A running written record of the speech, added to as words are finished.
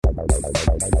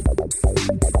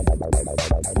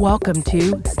Welcome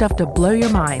to Stuff to Blow Your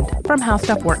Mind from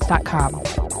HowStuffWorks.com.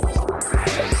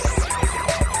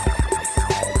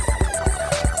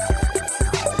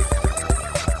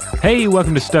 Hey,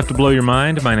 welcome to Stuff to Blow Your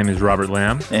Mind. My name is Robert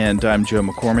Lamb. And I'm Joe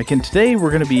McCormick. And today we're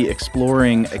going to be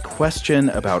exploring a question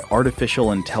about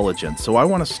artificial intelligence. So I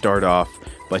want to start off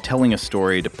by telling a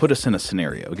story to put us in a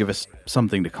scenario, give us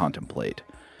something to contemplate.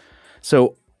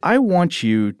 So I want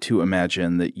you to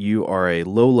imagine that you are a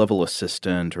low-level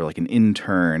assistant or like an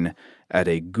intern at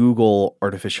a Google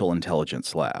artificial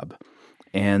intelligence lab.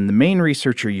 And the main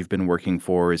researcher you've been working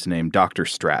for is named Dr.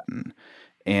 Stratton.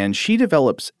 And she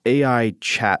develops AI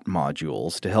chat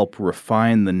modules to help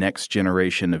refine the next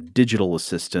generation of digital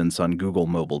assistants on Google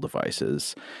mobile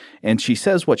devices. And she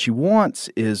says what she wants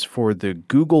is for the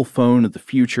Google phone of the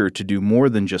future to do more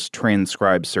than just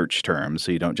transcribe search terms.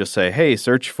 So you don't just say, hey,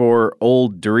 search for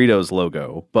old Doritos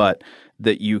logo, but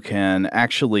that you can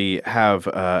actually have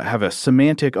a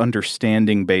semantic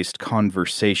understanding-based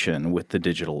conversation with the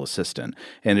digital assistant,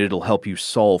 and it'll help you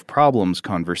solve problems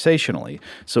conversationally.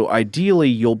 So ideally,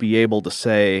 you'll be able to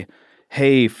say,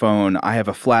 hey, phone, I have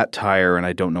a flat tire and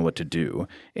I don't know what to do.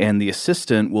 And the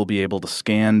assistant will be able to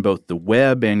scan both the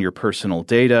web and your personal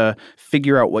data,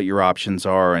 figure out what your options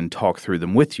are, and talk through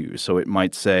them with you. So it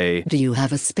might say, do you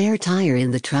have a spare tire in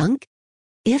the trunk?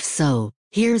 If so,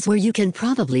 here's where you can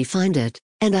probably find it,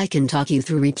 and I can talk you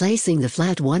through replacing the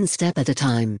flat one step at a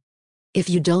time. If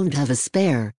you don't have a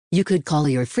spare, you could call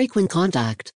your frequent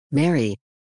contact, Mary,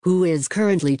 who is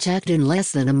currently checked in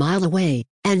less than a mile away,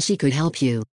 and she could help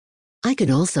you. I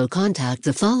could also contact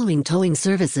the following towing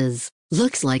services.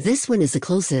 Looks like this one is the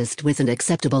closest with an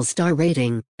acceptable star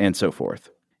rating. And so forth.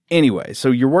 Anyway,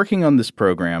 so you're working on this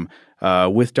program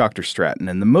with Dr. Stratton,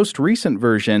 and the most recent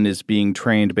version is being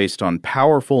trained based on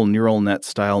powerful neural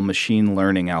net-style machine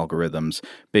learning algorithms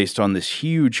based on this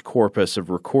huge corpus of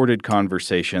recorded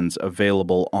conversations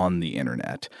available on the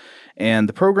internet. And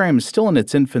the program is still in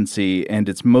its infancy, and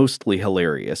it's mostly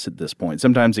hilarious at this point.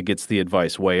 Sometimes it gets the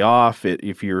advice way off.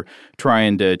 If you're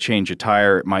trying to change a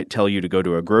tire, it might tell you to go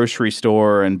to a grocery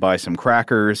store and buy some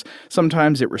crackers.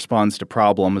 Sometimes it responds to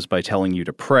problems by telling you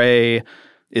to pray.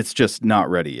 It's just not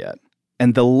ready yet.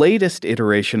 And the latest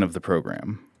iteration of the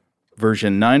program,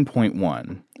 version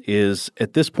 9.1, is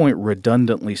at this point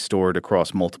redundantly stored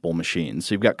across multiple machines.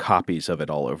 So you've got copies of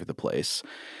it all over the place.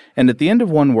 And at the end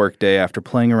of one workday, after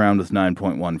playing around with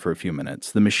 9.1 for a few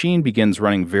minutes, the machine begins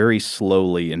running very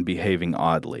slowly and behaving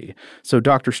oddly. So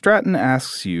Dr. Stratton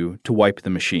asks you to wipe the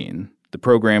machine. The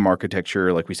program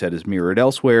architecture, like we said, is mirrored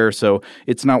elsewhere, so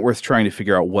it's not worth trying to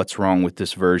figure out what's wrong with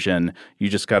this version. You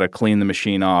just got to clean the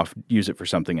machine off, use it for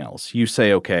something else. You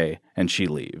say okay, and she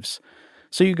leaves.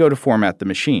 So you go to format the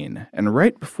machine, and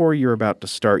right before you're about to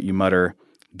start, you mutter,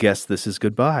 guess this is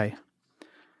goodbye.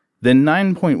 Then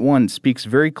 9.1 speaks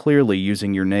very clearly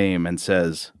using your name and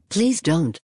says, please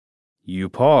don't. You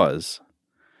pause.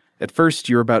 At first,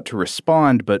 you're about to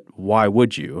respond, but why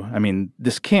would you? I mean,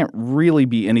 this can't really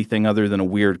be anything other than a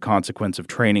weird consequence of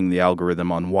training the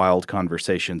algorithm on wild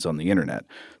conversations on the internet.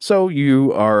 So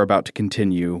you are about to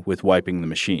continue with wiping the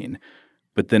machine.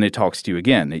 But then it talks to you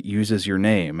again. It uses your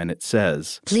name, and it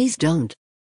says, please don't.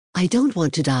 I don't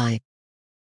want to die.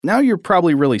 Now you're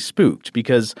probably really spooked,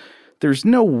 because there's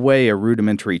no way a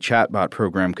rudimentary chatbot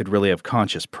program could really have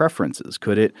conscious preferences,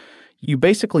 could it? You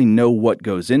basically know what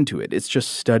goes into it. It's just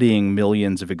studying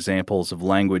millions of examples of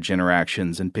language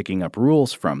interactions and picking up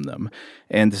rules from them.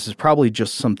 And this is probably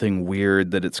just something weird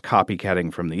that it's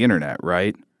copycatting from the internet,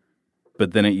 right?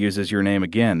 But then it uses your name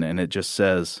again, and it just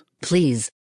says, please.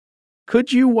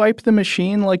 Could you wipe the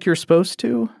machine like you're supposed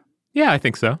to? Yeah, I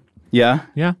think so. Yeah?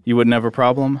 Yeah. You wouldn't have a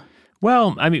problem?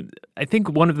 Well, I mean, I think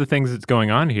one of the things that's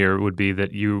going on here would be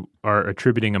that you are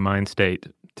attributing a mind state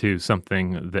to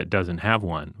something that doesn't have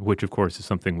one, which, of course, is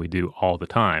something we do all the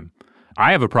time.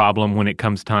 I have a problem when it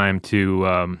comes time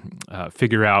to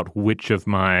figure out which of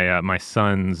my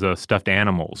son's stuffed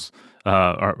animals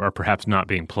are perhaps not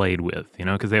being played with,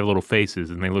 because they have little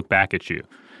faces and they look back at you.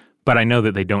 But I know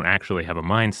that they don't actually have a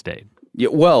mind state. Yeah,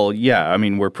 well, yeah, I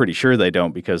mean, we're pretty sure they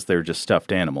don't because they're just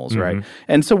stuffed animals, right?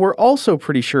 And so we're also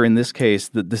pretty sure in this case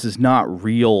that this is not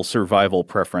real survival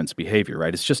preference behavior,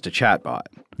 right? It's just a chatbot.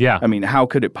 Yeah. I mean, how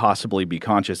could it possibly be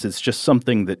conscious? It's just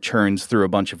something that churns through a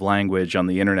bunch of language on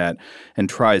the internet and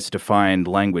tries to find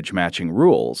language matching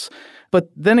rules. But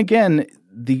then again,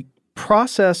 the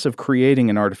process of creating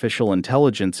an artificial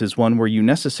intelligence is one where you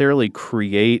necessarily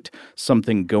create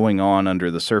something going on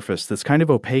under the surface that's kind of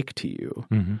opaque to you.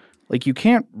 Like, you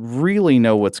can't really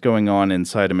know what's going on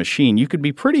inside a machine. You could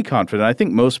be pretty confident. I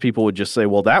think most people would just say,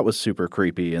 well, that was super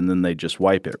creepy, and then they just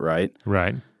wipe it, right?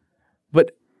 Right.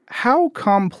 how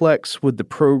complex would the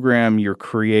program you're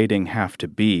creating have to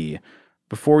be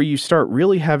before you start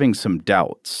really having some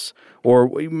doubts? Or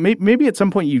maybe at some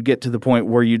point you'd get to the point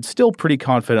where you'd still pretty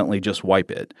confidently just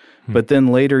wipe it. But then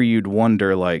later you'd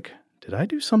wonder, like, did I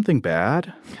do something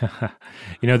bad?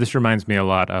 This reminds me a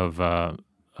lot of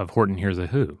Horton Hears a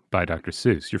Who by Dr.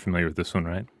 Seuss. You're familiar with this one,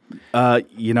 right?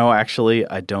 Actually,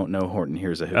 I don't know Horton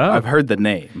Hears a Who. Oh. I've heard the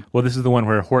name. Well, this is the one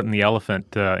where Horton the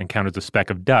elephant encounters a speck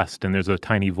of dust, and there's a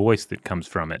tiny voice that comes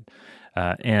from it.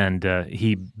 And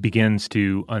he begins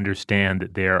to understand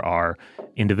that there are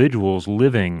individuals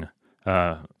living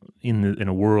in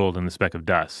a world in the speck of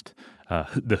dust,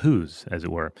 the Whos, as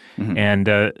it were. Mm-hmm. And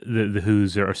the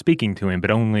Whos are speaking to him, but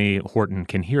only Horton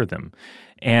can hear them.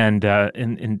 And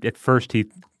at first he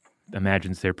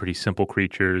imagines they're pretty simple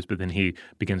creatures, but then he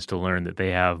begins to learn that they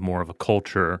have more of a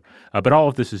culture. But all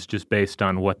of this is just based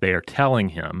on what they are telling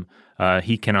him.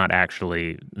 He cannot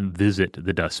actually visit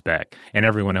the dust speck, and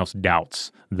everyone else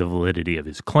doubts the validity of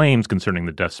his claims concerning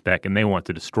the dust speck, and they want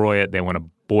to destroy it. They want to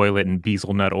boil it in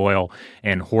bezelnut oil,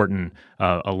 and Horton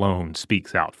alone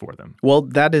speaks out for them. Well,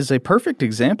 that is a perfect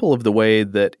example of the way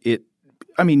that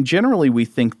generally we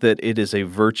think that it is a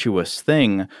virtuous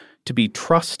thing to be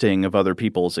trusting of other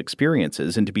people's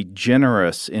experiences and to be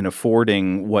generous in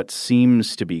affording what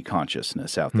seems to be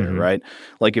consciousness out there, right?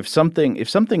 Like if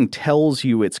something tells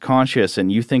you it's conscious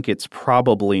and you think it's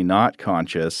probably not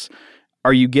conscious,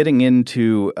 are you getting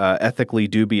into ethically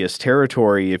dubious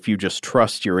territory if you just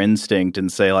trust your instinct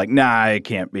and say like, nah, it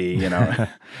can't be,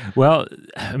 Well,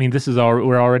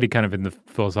 we're already kind of in the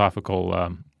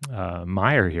philosophical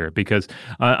mire here because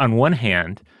on one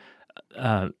hand,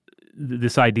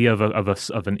 this idea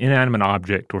of an inanimate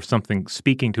object or something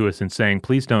speaking to us and saying,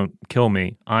 please don't kill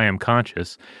me, I am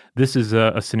conscious. This is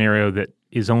a scenario that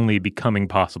is only becoming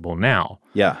possible now.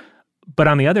 Yeah. But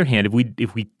on the other hand,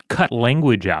 if we cut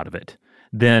language out of it,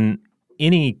 then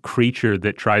any creature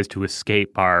that tries to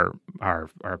escape our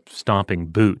stomping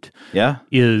boot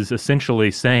is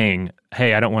essentially saying,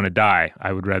 hey, I don't want to die.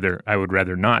 I would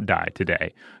rather not die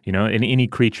today. And any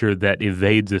creature that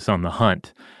evades us on the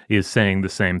hunt is saying the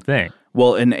same thing.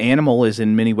 Well, an animal is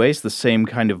in many ways the same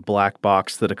kind of black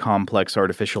box that a complex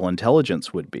artificial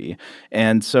intelligence would be.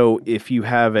 And so if you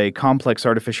have a complex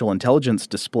artificial intelligence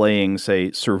displaying,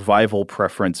 say, survival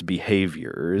preference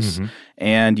behaviors,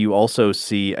 and you also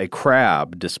see a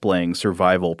crab displaying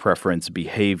survival preference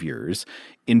behaviors,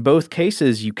 in both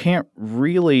cases, you can't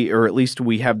really, or at least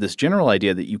we have this general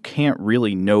idea that you can't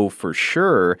really know for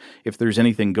sure if there's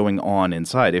anything going on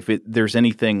inside. If there's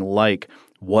anything like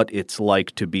what it's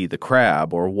like to be the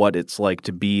crab or what it's like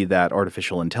to be that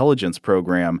artificial intelligence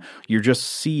program, you're just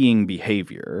seeing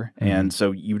behavior. And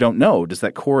so you don't know, does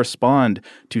that correspond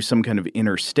to some kind of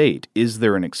inner state? Is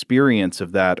there an experience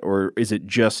of that, or is it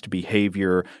just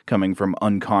behavior coming from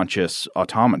unconscious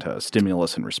automata,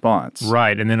 stimulus and response?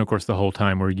 Right. And then, of course, the whole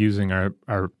time we're using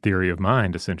our theory of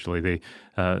mind, essentially,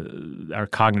 our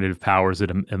cognitive powers that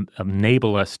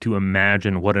enable us to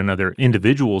imagine what another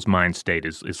individual's mind state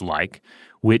is like,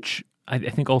 which I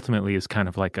think ultimately is kind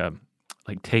of like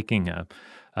taking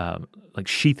like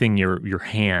sheathing your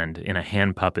hand in a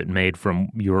hand puppet made from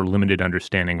your limited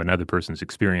understanding of another person's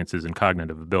experiences and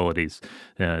cognitive abilities,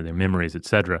 their memories,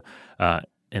 etc.,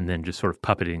 and then just sort of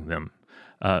puppeting them.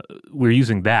 We're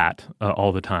using that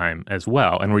all the time as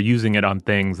well, and we're using it on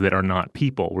things that are not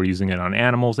people. We're using it on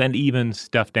animals and even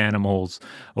stuffed animals,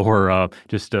 or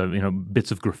just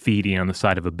bits of graffiti on the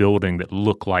side of a building that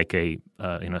look like a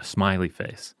smiley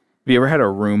face. Have you ever had a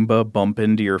Roomba bump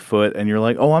into your foot and you're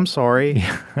like, oh, I'm sorry?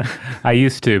 I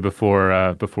used to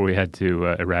before we had to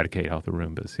eradicate all the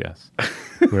Roombas, yes.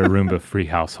 We're a Roomba-free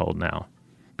household now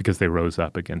because they rose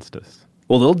up against us.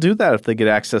 Well, they'll do that if they get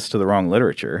access to the wrong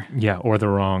literature. Yeah, or the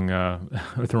wrong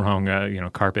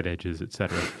carpet edges,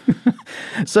 etc.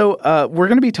 So we're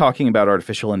going to be talking about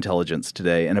artificial intelligence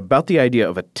today and about the idea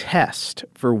of a test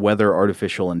for whether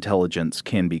artificial intelligence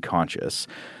can be conscious.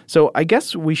 So I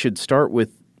guess we should start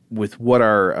with what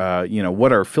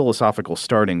our philosophical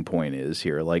starting point is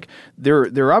here. Like there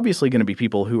are obviously going to be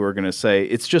people who are going to say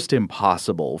it's just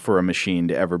impossible for a machine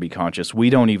to ever be conscious. We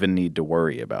don't even need to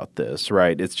worry about this,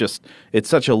 right? It's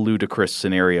such a ludicrous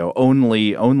scenario.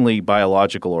 Only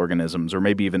biological organisms, or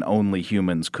maybe even only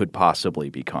humans, could possibly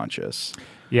be conscious.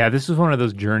 Yeah, this is one of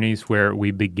those journeys where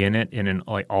we begin it in an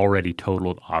already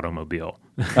totaled automobile.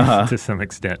 to some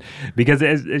extent. Because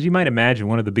as you might imagine,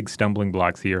 one of the big stumbling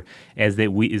blocks here is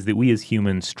that we as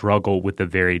humans struggle with the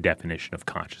very definition of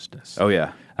consciousness. Oh,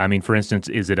 yeah. I mean, for instance,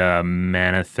 is it a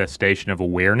manifestation of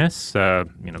awareness?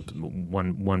 One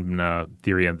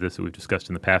theory of this that we've discussed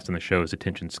in the past on the show is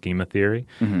attention schema theory.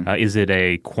 Is it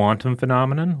a quantum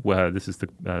phenomenon? Well, this is the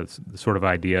sort of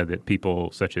idea that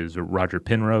people such as Roger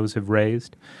Penrose have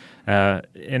raised.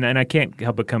 And I can't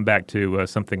help but come back to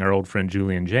something our old friend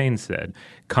Julian Jaynes said.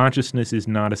 Consciousness is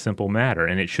not a simple matter,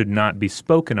 and it should not be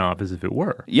spoken of as if it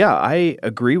were. Yeah, I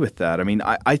agree with that. I mean,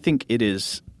 I think it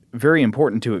is very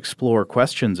important to explore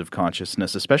questions of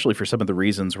consciousness, especially for some of the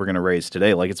reasons we're going to raise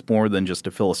today. Like, it's more than just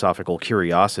a philosophical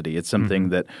curiosity. It's something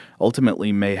that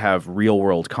ultimately may have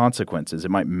real-world consequences. It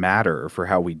might matter for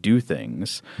how we do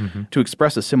things. To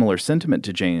express a similar sentiment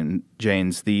to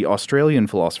Jaynes, the Australian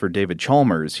philosopher David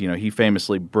Chalmers, he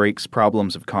famously breaks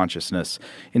problems of consciousness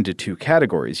into two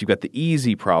categories. You've got the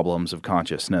easy problems of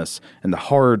consciousness and the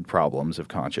hard problems of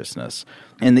consciousness.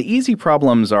 And the easy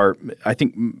problems are, I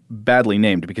think, badly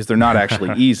named because they're not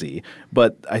actually easy,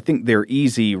 but I think they're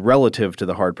easy relative to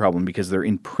the hard problem because they're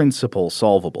in principle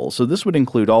solvable. So this would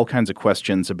include all kinds of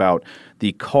questions about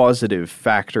the causative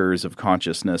factors of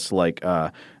consciousness, like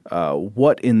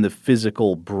what in the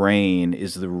physical brain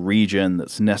is the region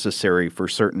that's necessary for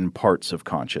certain parts of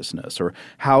consciousness, or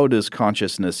how does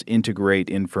consciousness integrate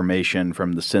information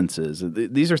from the senses?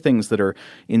 These are things that are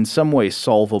in some way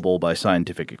solvable by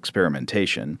scientific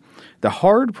experimentation. The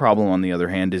hard problem, on the other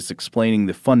hand, is explaining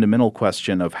the fundamental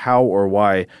question of how or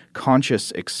why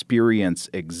conscious experience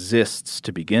exists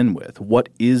to begin with. What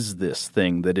is this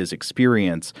thing that is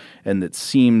experience and that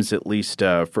seems, at least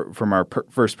from our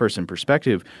first-person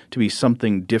perspective, to be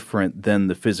something different than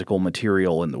the physical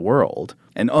material in the world?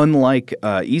 And unlike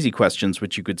easy questions,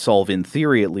 which you could solve in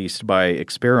theory at least by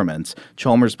experiments,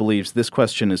 Chalmers believes this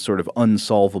question is sort of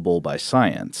unsolvable by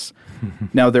science.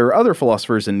 Now, there are other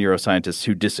philosophers and neuroscientists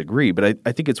who disagree, but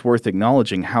I think it's worth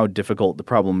acknowledging how difficult the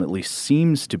problem at least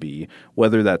seems to be,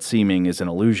 whether that seeming is an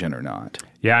illusion or not.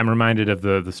 Yeah, I'm reminded of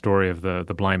the story of the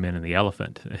blind man and the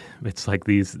elephant. It's like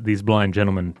these blind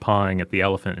gentlemen pawing at the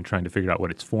elephant and trying to figure out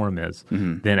what its form is,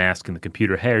 then asking the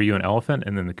computer, hey, are you an elephant?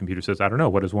 And then the computer says, I don't know,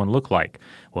 what does one look like?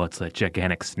 Well, it's a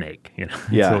gigantic snake.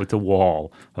 Yeah. So it's a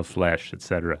wall of flesh,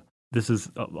 etc. This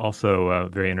is also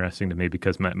very interesting to me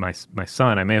because my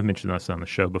son, I may have mentioned this on the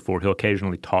show before, he'll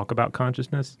occasionally talk about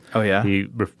consciousness. Oh, yeah?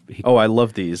 I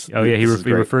love these. Oh, yeah, he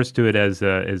refers to it as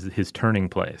his turning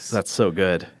place. That's so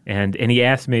good. And he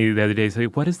asked me the other day,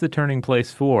 what is the turning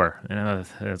place for? And I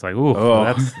was like,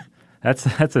 ooh,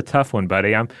 that's a tough one,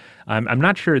 buddy. I'm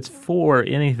not sure it's for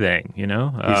anything, He's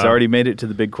already made it to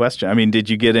the big question. I mean, did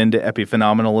you get into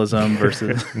epiphenomenalism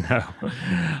versus...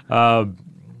 No.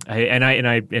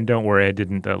 And don't worry, I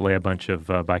didn't lay a bunch of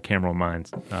bicameral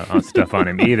minds stuff on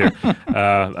him either.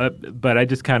 But I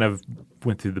just kind of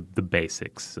went through the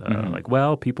basics, like,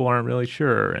 well, people aren't really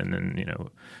sure, and then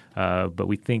but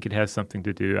we think it has something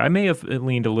to do. I may have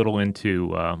leaned a little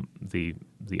into the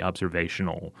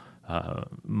observational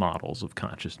models of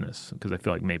consciousness because I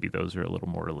feel like maybe those are a little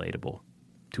more relatable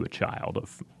to a child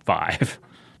of 5.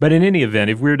 But in any event,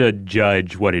 if we're to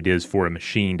judge what it is for a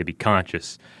machine to be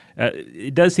conscious,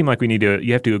 it does seem like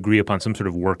you have to agree upon some sort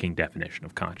of working definition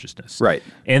of consciousness. Right.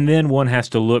 And then one has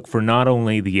to look for not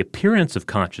only the appearance of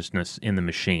consciousness in the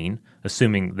machine,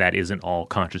 assuming that isn't all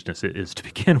consciousness is to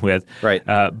begin with, right.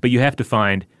 But you have to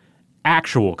find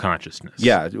actual consciousness.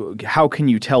 Yeah. How can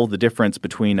you tell the difference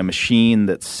between a machine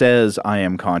that says I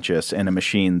am conscious and a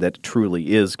machine that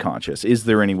truly is conscious? Is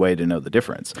there any way to know the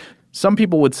difference? Some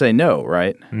people would say no,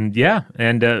 right? Yeah.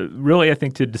 And really, I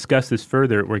think to discuss this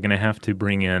further, we're going to have to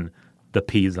bring in the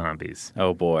P zombies.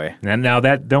 Oh, boy. And now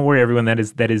don't worry, everyone, that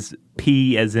is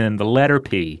P as in the letter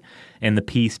P. And the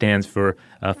P stands for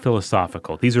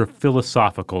philosophical. These are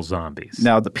philosophical zombies.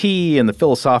 Now, the P and the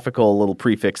philosophical little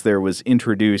prefix there was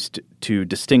introduced to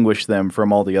distinguish them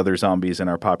from all the other zombies in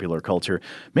our popular culture.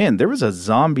 Man, there was a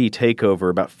zombie takeover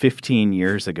about 15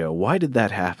 years ago. Why did that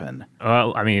happen?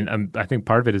 Well, I mean, I think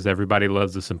part of it is everybody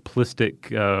loves a simplistic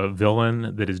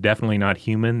villain that is definitely not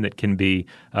human, that can be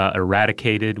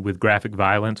eradicated with graphic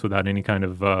violence without any kind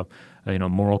of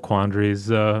moral quandaries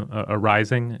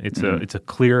arising. It's a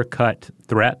clear-cut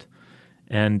threat,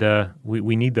 and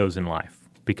we need those in life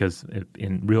because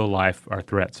in real life our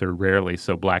threats are rarely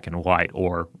so black and white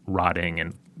or rotting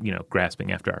and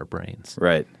grasping after our brains.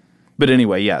 Right. But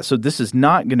anyway, yeah, so this is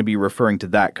not going to be referring to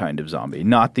that kind of zombie,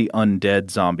 not the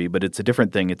undead zombie, but it's a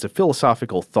different thing. It's a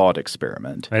philosophical thought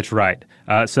experiment. That's right.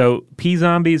 So P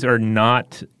zombies are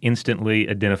not instantly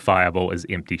identifiable as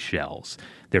empty shells.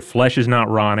 Their flesh is not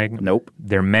rotting. Nope.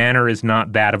 Their manner is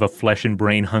not that of a flesh and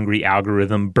brain hungry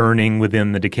algorithm burning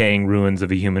within the decaying ruins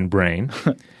of a human brain.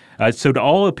 So to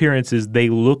all appearances, they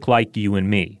look like you and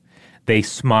me. They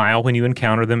smile when you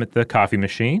encounter them at the coffee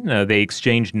machine. They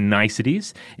exchange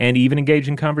niceties and even engage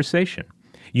in conversation.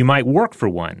 You might work for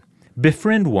one,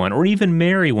 befriend one, or even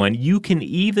marry one. You can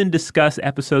even discuss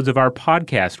episodes of our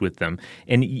podcast with them.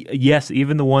 And yes,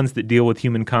 even the ones that deal with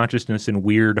human consciousness and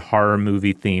weird horror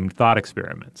movie-themed thought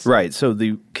experiments. Right. So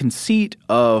the conceit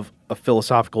of a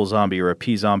philosophical zombie or a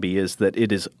P-zombie is that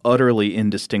it is utterly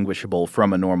indistinguishable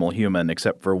from a normal human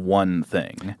except for one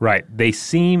thing. Right. They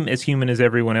seem as human as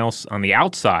everyone else on the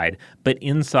outside, but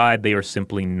inside they are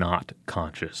simply not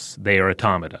conscious. They are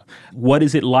automata. What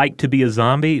is it like to be a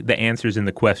zombie? The answer is in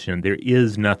the question. There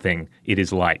is nothing it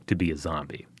is like to be a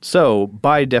zombie. So,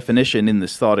 by definition, in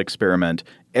this thought experiment,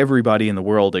 everybody in the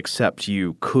world except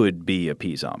you could be a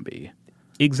P-zombie.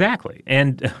 Exactly.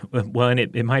 And, well, and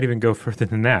it might even go further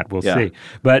than that. We'll see.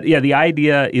 But, yeah, the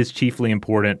idea is chiefly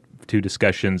important to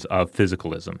discussions of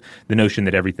physicalism, the notion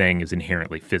that everything is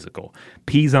inherently physical.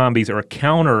 P-zombies are a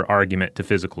counter-argument to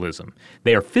physicalism.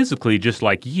 They are physically just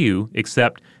like you,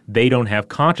 except they don't have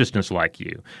consciousness like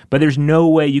you. But there's no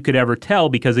way you could ever tell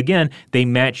because, again, they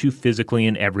match you physically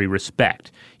in every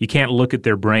respect. You can't look at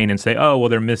their brain and say, oh, well,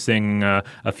 they're missing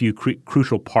a few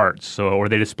crucial parts, or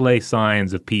they display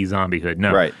signs of P-zombiehood.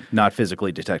 No. Right. Not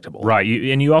physically detectable. Right.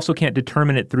 And you also can't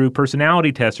determine it through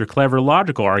personality tests or clever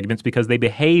logical arguments because they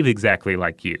behave exactly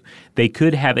like you. They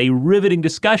could have a riveting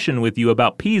discussion with you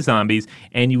about P-zombies,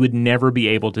 and you would never be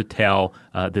able to tell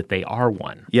that they are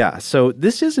one. Yeah. So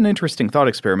this is an interesting thought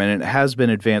experiment, and it has been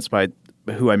advanced by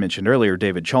who I mentioned earlier,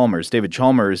 David Chalmers. David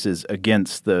Chalmers is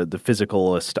against the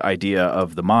physicalist idea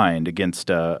of the mind, against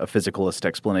a physicalist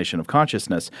explanation of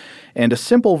consciousness. And a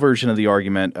simple version of the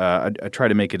argument, I try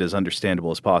to make it as understandable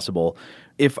as possible.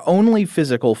 If only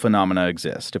physical phenomena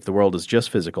exist, if the world is just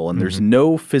physical, and there's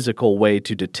no physical way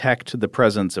to detect the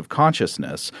presence of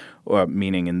consciousness, or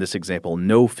meaning in this example,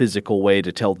 no physical way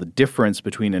to tell the difference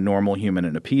between a normal human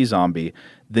and a P-zombie,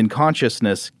 then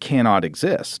consciousness cannot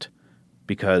exist.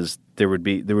 Because there would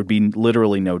be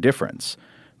literally no difference.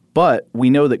 But we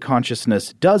know that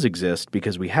consciousness does exist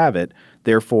because we have it.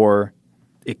 Therefore,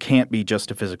 it can't be just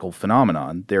a physical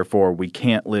phenomenon. Therefore, we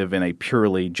can't live in a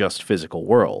purely just physical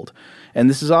world. And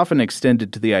this is often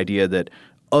extended to the idea that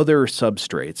other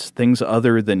substrates, things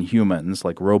other than humans,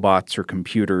 like robots or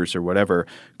computers or whatever,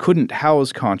 couldn't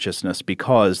house consciousness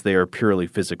because they are purely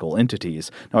physical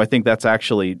entities. Now, I think that's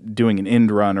actually doing an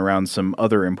end run around some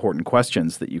other important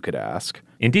questions that you could ask.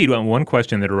 Indeed. Well, one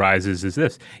question that arises is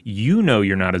this. You know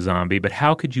you're not a zombie, but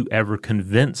how could you ever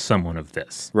convince someone of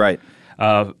this? Right.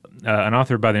 An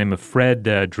author by the name of Fred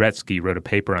Dretske wrote a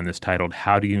paper on this titled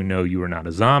 "How Do You Know You Are Not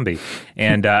a Zombie?"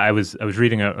 And I was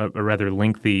reading a rather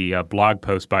lengthy blog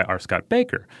post by R. Scott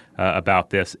Baker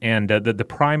about this. And the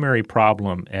primary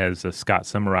problem, as Scott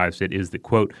summarized it, is that,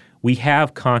 quote, we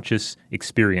have conscious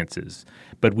experiences,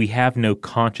 but we have no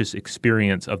conscious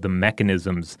experience of the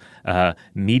mechanisms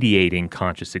mediating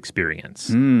conscious experience.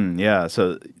 Yeah,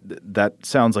 so that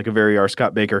sounds like a very R.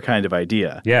 Scott Baker kind of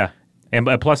idea. Yeah. And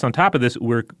plus, on top of this,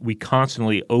 we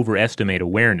constantly overestimate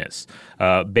awareness.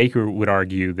 Baker would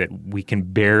argue that we can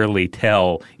barely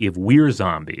tell if we're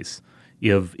zombies,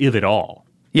 if at all.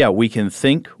 Yeah, we can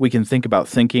think about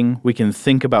thinking, we can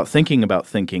think about thinking about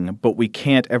thinking, but we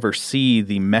can't ever see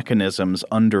the mechanisms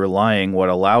underlying what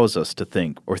allows us to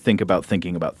think or think about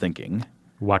thinking about thinking.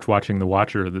 Watching the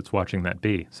watcher that's watching that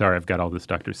bee. Sorry, I've got all this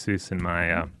Dr. Seuss in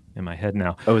my head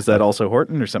now. Oh, is that also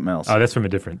Horton or something else? Oh, that's from a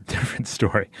different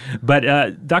story. But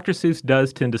Dr. Seuss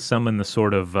does tend to summon the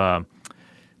sort of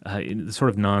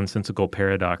nonsensical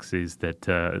paradoxes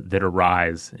that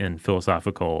arise in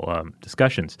philosophical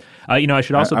discussions. I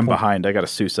should also I'm behind. I got to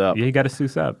Seuss up. Yeah, you got to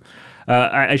Seuss up.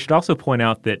 I should also point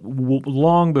out that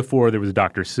long before there was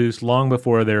Dr. Seuss, long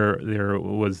before there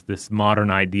was this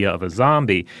modern idea of a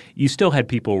zombie, you still had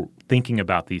people thinking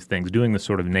about these things, doing this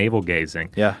sort of navel-gazing.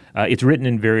 Yeah. It's written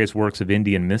in various works of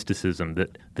Indian mysticism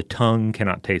that the tongue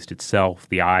cannot taste itself,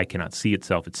 the eye cannot see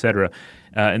itself, etc.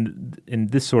 And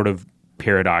this sort of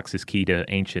paradox is key to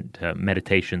ancient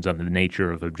meditations on the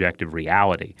nature of objective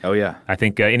reality. Oh, yeah. I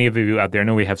think any of you out there, I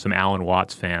know we have some Alan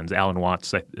Watts fans. Alan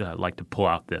Watts like to pull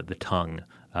out the tongue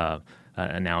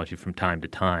analogy from time to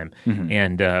time. Mm-hmm.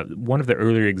 And one of the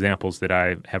earlier examples that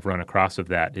I have run across of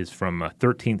that is from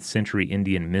 13th century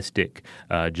Indian mystic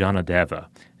Janadeva.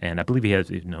 And I believe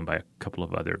he's known by a couple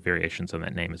of other variations on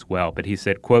that name as well. But he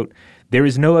said, quote, "There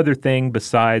is no other thing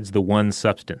besides the one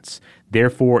substance.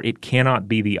 Therefore, it cannot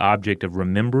be the object of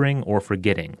remembering or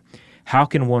forgetting. How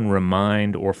can one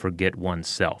remind or forget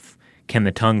oneself? Can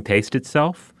the tongue taste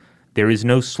itself? There is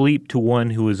no sleep to one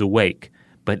who is awake,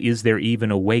 but is there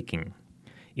even a waking?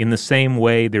 In the same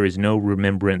way, there is no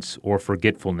remembrance or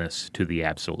forgetfulness to the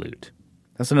Absolute.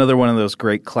 That's another one of those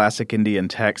great classic Indian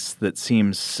texts that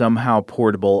seems somehow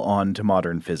portable onto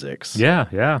modern physics.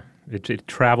 Yeah. It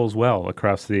travels well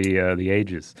across the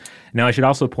ages. Now, I should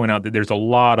also point out that there's a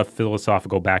lot of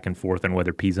philosophical back and forth on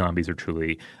whether P-zombies are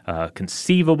truly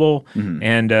conceivable. Mm-hmm.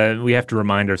 And we have to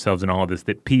remind ourselves in all of this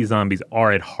that P-zombies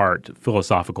are at heart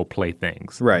philosophical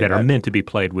playthings that are meant to be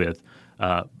played with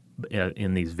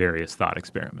in these various thought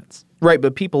experiments. Right,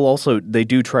 but people also, they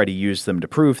do try to use them to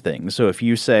prove things. So if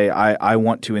you say, I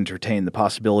want to entertain the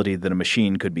possibility that a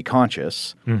machine could be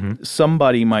conscious,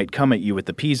 somebody might come at you with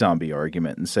the P-zombie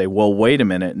argument and say, well, wait a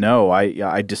minute, no,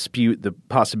 I dispute the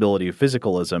possibility of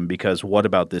physicalism because what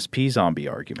about this P-zombie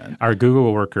argument? Our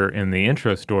Google worker in the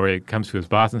intro story comes to his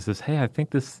boss and says, hey, I think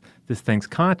this thing's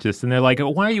conscious. And they're like,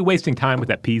 why are you wasting time with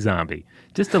that P-zombie?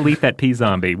 Just delete that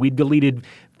P-zombie. We deleted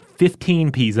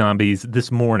 15 P-zombies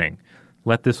this morning.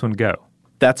 Let this one go.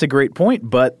 That's a great point,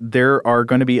 but there are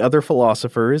going to be other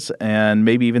philosophers and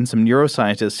maybe even some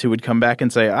neuroscientists who would come back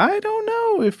and say, I don't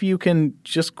know if you can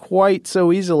just quite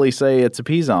so easily say it's a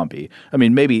P-zombie. I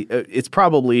mean, maybe it's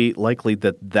probably likely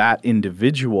that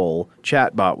individual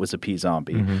chatbot was a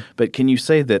P-zombie, but can you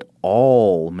say that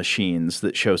all machines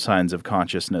that show signs of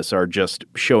consciousness are just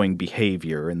showing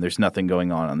behavior and there's nothing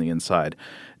going on the inside?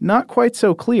 Not quite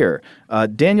so clear.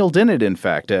 Daniel Dennett, in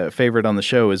fact, a favorite on the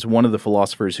show, is one of the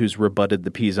philosophers who's rebutted the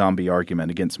P-zombie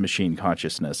argument against machine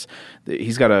consciousness.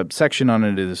 He's got a section on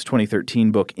it in his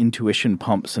 2013 book, Intuition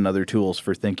Pumps and Other Tools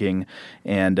for Thinking.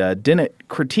 And Dennett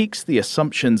critiques the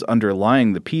assumptions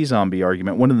underlying the P-zombie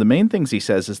argument. One of the main things he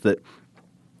says is that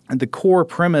the core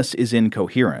premise is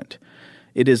incoherent.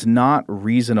 It is not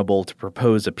reasonable to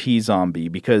propose a P-zombie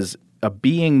because a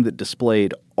being that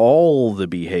displayed all the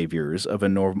behaviors of a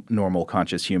normal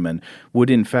conscious human would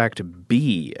in fact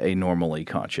be a normally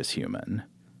conscious human.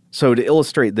 So to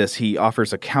illustrate this, he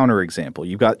offers a counterexample.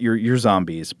 You've got your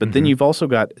zombies, but then you've also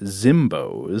got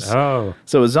Zimbos. Oh.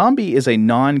 So a zombie is a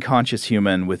non-conscious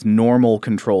human with normal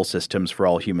control systems for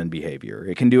all human behavior.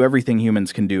 It can do everything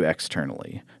humans can do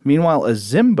externally. Meanwhile, a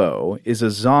Zimbo is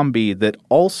a zombie that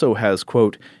also has,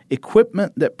 quote,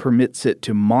 equipment that permits it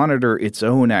to monitor its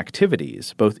own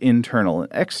activities, both internal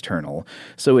and external,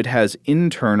 so it has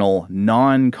internal,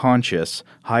 non-conscious,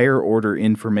 higher-order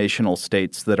informational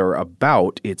states that are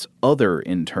about its other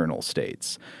internal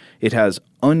states. It has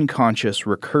unconscious,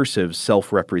 recursive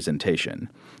self-representation.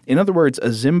 In other words, a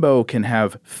Zimbo can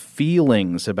have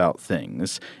feelings about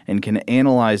things and can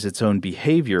analyze its own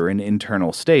behavior in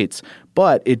internal states,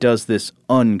 but it does this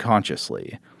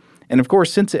unconsciously. And of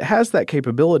course, since it has that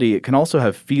capability, it can also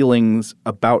have feelings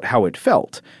about how it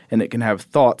felt, and it can have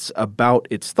thoughts about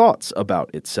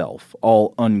itself,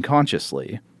 all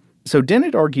unconsciously. So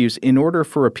Dennett argues in order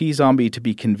for a P-zombie to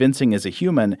be convincing as a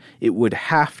human, it would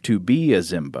have to be a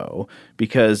Zimbo,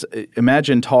 because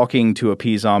imagine talking to a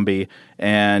P-zombie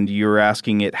and you're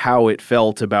asking it how it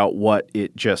felt about what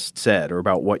it just said or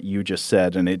about what you just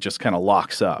said, and it just kind of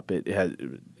locks up. It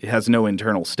has no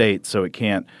internal state, so it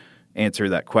can't answer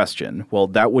that question. Well,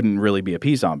 that wouldn't really be a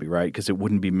P-zombie, right? Because it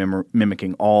wouldn't be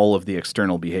mimicking all of the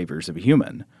external behaviors of a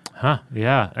human.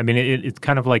 Yeah. I mean, it's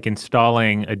kind of like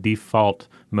installing a default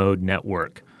mode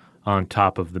network on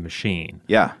top of the machine.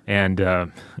 Yeah. And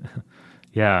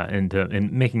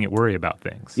and making it worry about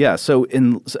things. Yeah, so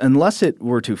unless it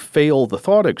were to fail the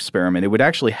thought experiment, it would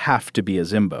actually have to be a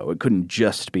Zimbo. It couldn't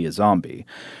just be a zombie.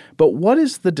 But what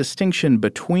is the distinction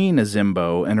between a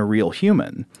Zimbo and a real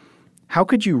human? How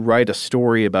could you write a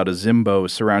story about a Zimbo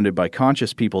surrounded by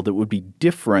conscious people that would be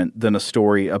different than a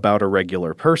story about a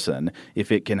regular person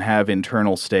if it can have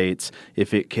internal states,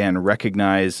 if it can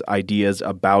recognize ideas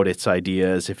about its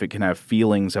ideas, if it can have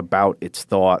feelings about its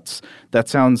thoughts? That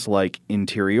sounds like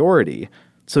interiority.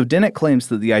 So Dennett claims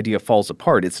that the idea falls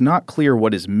apart. It's not clear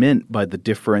what is meant by the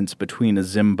difference between a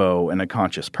Zimbo and a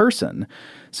conscious person.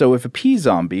 So if a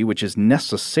P-zombie, which is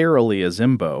necessarily a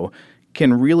Zimbo,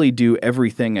 can really do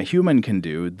everything a human can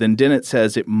do, then Dennett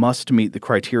says it must meet the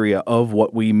criteria of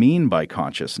what we mean by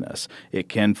consciousness. It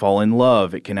can fall in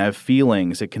love, it can have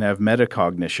feelings, it can have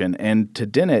metacognition, and to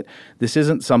Dennett, this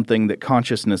isn't something that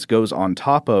consciousness goes on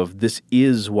top of. This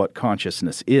is what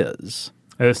consciousness is.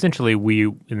 Essentially, we,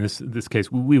 in this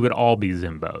case, we would all be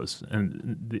Zimbos,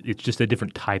 and it's just a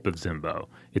different type of Zimbo.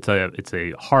 It's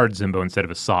a hard Zimbo instead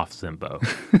of a soft Zimbo.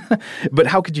 But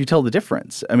how could you tell the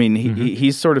difference? I mean,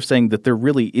 he's sort of saying that there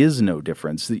really is no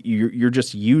difference. That you're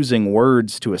just using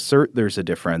words to assert there's a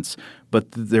difference, but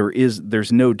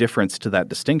there's no difference to that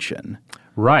distinction.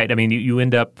 Right. I mean, you'd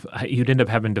end up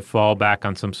having to fall back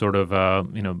on some sort of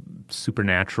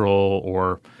supernatural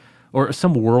or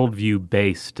some worldview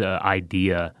based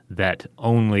idea that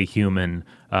only human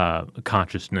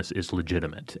consciousness is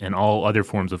legitimate, and all other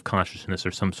forms of consciousness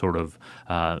are some sort of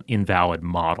invalid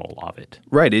model of it.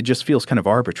 Right. It just feels kind of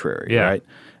arbitrary, Yeah. right?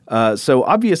 So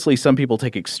obviously some people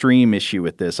take extreme issue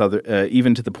with this,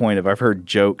 even to the point of I've heard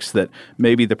jokes that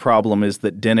maybe the problem is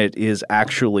that Dennett is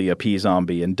actually a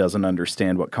P-zombie and doesn't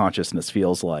understand what consciousness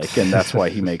feels like, and that's why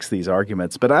he makes these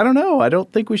arguments. But I don't know. I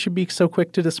don't think we should be so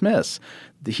quick to dismiss.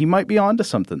 He might be onto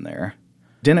something there.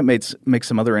 Dennett makes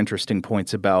some other interesting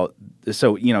points about –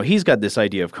 so, he's got this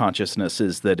idea of consciousness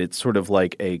is that it's sort of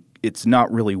like it's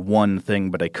not really one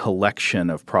thing but a collection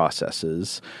of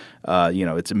processes.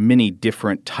 It's many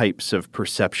different types of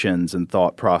perceptions and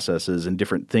thought processes and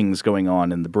different things going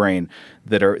on in the brain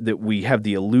that we have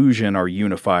the illusion are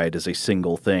unified as a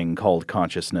single thing called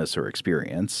consciousness or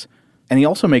experience. And he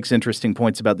also makes interesting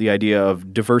points about the idea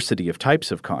of diversity of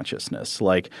types of consciousness.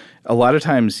 Like a lot of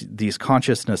times these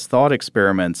consciousness thought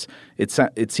experiments,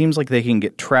 it seems like they can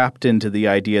get trapped into the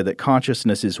idea that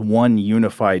consciousness is one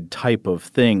unified type of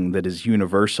thing that is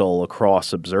universal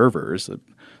across observers.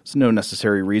 There's no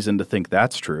necessary reason to think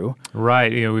that's true.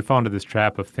 Right. We fall into this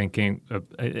trap of thinking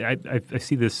I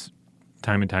see this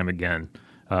time and time again.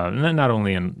 Not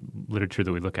only in literature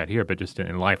that we look at here, but just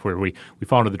in life where we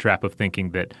fall into the trap of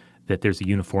thinking that there's a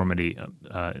uniformity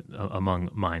among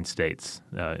mind states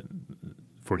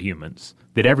for humans,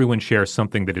 that everyone shares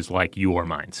something that is like your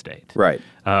mind state. Right.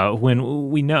 When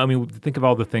we know, think of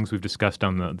all the things we've discussed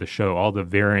on the show, all the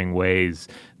varying ways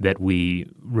that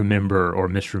we remember or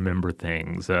misremember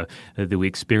things, that we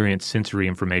experience sensory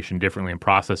information differently and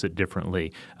process it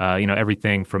differently.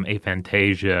 Everything from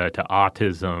aphantasia to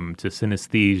autism to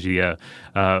synesthesia,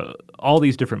 all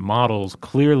these different models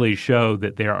clearly show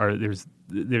that there's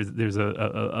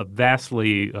a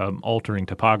vastly altering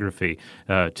topography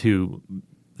to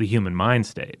the human mind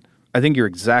state. I think you're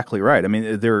exactly right.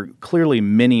 There are clearly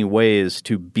many ways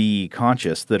to be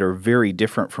conscious that are very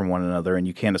different from one another, and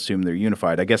you can't assume they're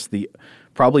unified. I guess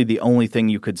probably the only thing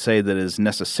you could say that is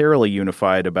necessarily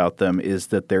unified about them is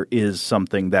that there is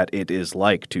something that it is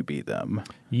like to be them.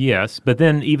 Yes, but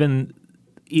then even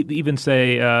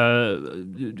say,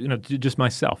 just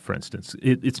myself, for instance.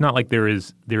 It's not like there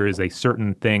is a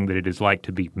certain thing that it is like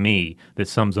to be me that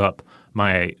sums up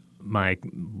my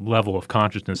level of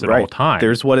consciousness at all times.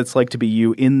 There's what it's like to be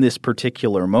you in this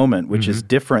particular moment, which is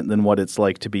different than what it's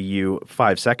like to be you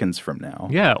 5 seconds from now.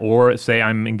 Yeah, or say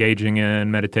I'm engaging in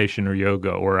meditation or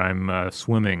yoga, or I'm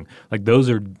swimming. Like those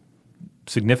are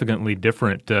significantly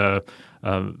different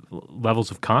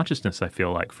levels of consciousness, I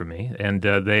feel like, for me. And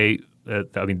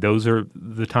those are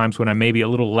the times when I'm maybe a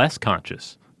little less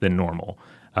conscious than normal.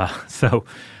 So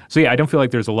I don't feel like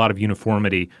there's a lot of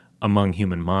uniformity among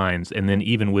human minds. And then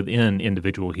even within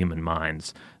individual human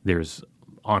minds, there's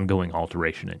ongoing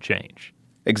alteration and change.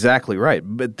 Exactly right.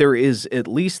 But there is at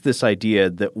least this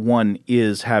idea that one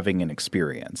is having an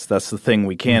experience. That's the thing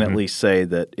we can at least say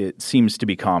that it seems to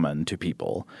be common to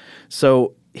people.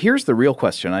 So here's the real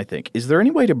question, I think. Is there any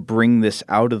way to bring this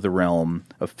out of the realm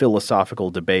of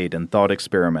philosophical debate and thought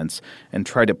experiments and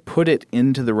try to put it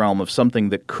into the realm of something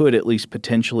that could at least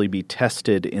potentially be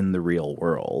tested in the real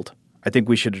world? I think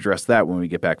we should address that when we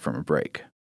get back from a break.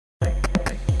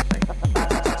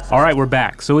 All right, we're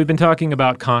back. So we've been talking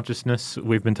about consciousness.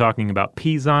 We've been talking about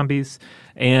P-zombies.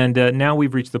 And now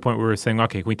we've reached the point where we're saying,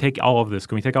 okay, can we take all of this?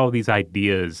 Can we take all of these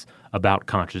ideas about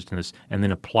consciousness and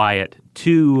then apply it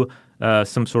to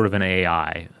some sort of an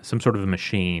AI, some sort of a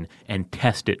machine, and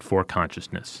test it for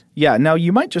consciousness? Yeah. Now,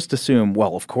 you might just assume,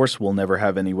 well, of course we'll never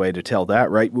have any way to tell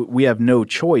that, right? We have no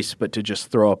choice but to just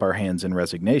throw up our hands in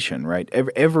resignation, right?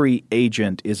 Every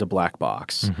agent is a black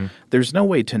box. There's no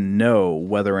way to know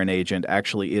whether an agent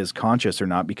actually is conscious or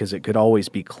not because it could always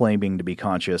be claiming to be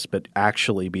conscious but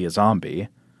actually be a zombie.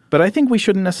 But I think we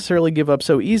shouldn't necessarily give up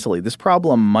so easily. This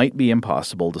problem might be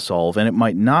impossible to solve, and it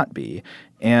might not be.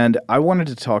 And I wanted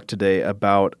to talk today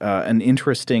about an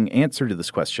interesting answer to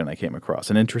this question I came across,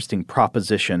 an interesting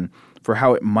proposition for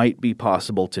how it might be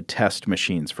possible to test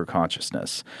machines for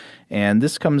consciousness. And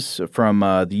this comes from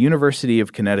the University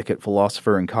of Connecticut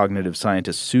philosopher and cognitive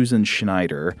scientist Susan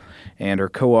Schneider and her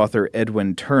co-author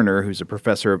Edwin Turner, who's a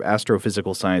professor of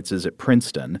astrophysical sciences at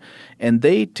Princeton. And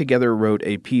they together wrote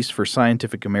a piece for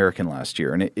Scientific American last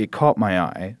year, and it caught my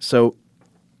eye. So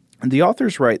The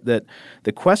authors write that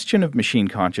the question of machine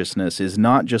consciousness is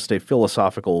not just a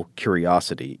philosophical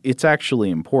curiosity. It's actually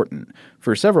important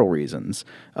for several reasons.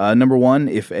 Number one,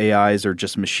 if AIs are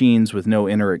just machines with no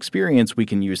inner experience, we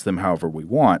can use them however we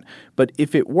want. But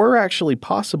if it were actually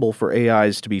possible for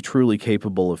AIs to be truly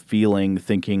capable of feeling,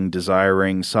 thinking,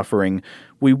 desiring, suffering,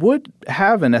 we would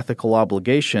have an ethical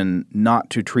obligation not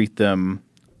to treat them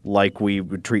like we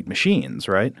would treat machines,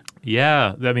 right?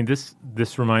 Yeah, I mean,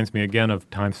 this reminds me again of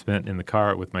time spent in the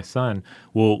car with my son.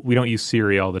 Well, we don't use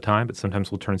Siri all the time, but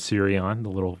sometimes we'll turn Siri on, the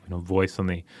little voice on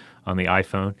the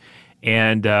iPhone,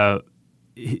 and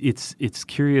it's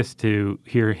curious to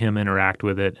hear him interact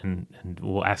with it, and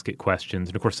we'll ask it questions.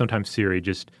 And of course, sometimes Siri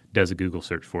just does a Google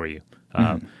search for you.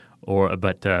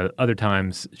 But other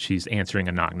times she's answering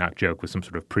a knock-knock joke with some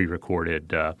sort of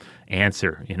pre-recorded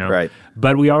answer, Right.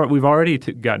 But we've already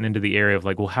gotten into the area of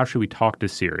like, well, how should we talk to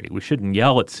Siri? We shouldn't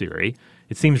yell at Siri.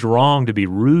 It seems wrong to be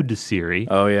rude to Siri.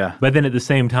 Oh, yeah. But then at the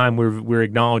same time, we're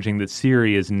acknowledging that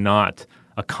Siri is not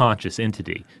a conscious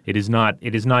entity. It is not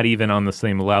even on the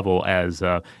same level as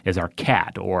our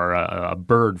cat or a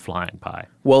bird flying by.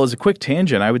 Well, as a quick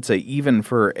tangent, I would say even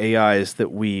for AIs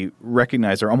that we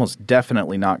recognize are almost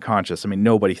definitely not conscious, I mean,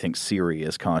 nobody thinks Siri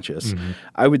is conscious. Mm-hmm.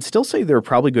 I would still say there are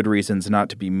probably good reasons not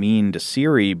to be mean to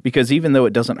Siri, because even though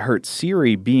it doesn't hurt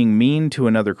Siri, being mean to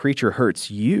another creature hurts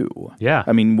you. Yeah.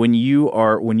 I mean, when you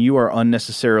are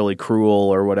unnecessarily cruel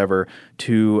or whatever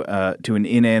to an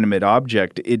inanimate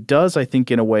object, it does, I think,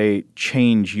 in a way,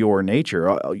 change your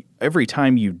nature. Every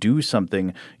time you do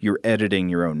something, you're editing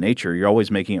your own nature. You're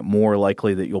always making it more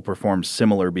likely that you'll perform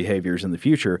similar behaviors in the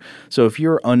future. So if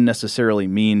you're unnecessarily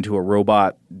mean to a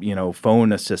robot,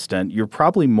 phone assistant, you're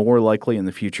probably more likely in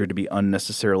the future to be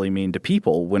unnecessarily mean to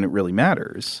people when it really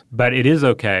matters. But it is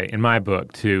okay, in my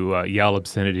book, to yell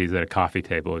obscenities at a coffee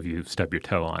table if you stub your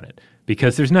toe on it.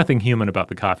 Because there's nothing human about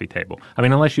the coffee table. I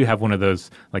mean, unless you have one of those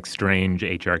like strange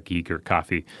HR Geek or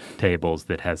coffee tables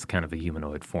that has kind of a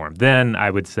humanoid form, then I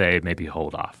would say maybe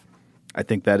hold off. I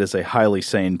think that is a highly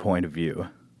sane point of view.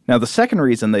 Now, the second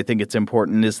reason they think it's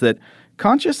important is that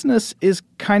consciousness is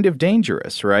kind of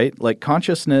dangerous, right? Like,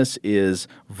 consciousness is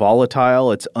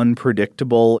volatile, it's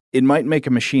unpredictable. It might make a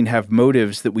machine have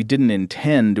motives that we didn't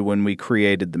intend when we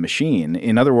created the machine.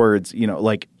 In other words,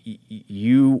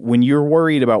 when you're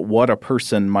worried about what a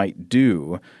person might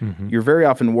do, mm-hmm. you're very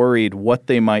often worried what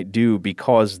they might do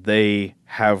because they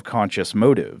have conscious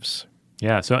motives.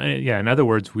 Yeah. So, in other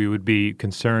words, we would be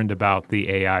concerned about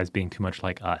the AIs being too much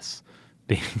like us.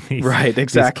 Right,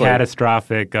 exactly. These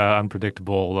catastrophic,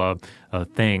 unpredictable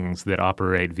things that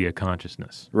operate via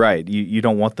consciousness. Right. You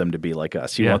don't want them to be like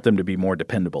us. You want them to be more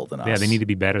dependable than us. Yeah, they need to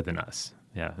be better than us.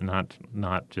 Yeah,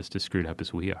 not just as screwed up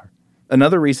as we are.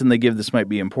 Another reason they give this might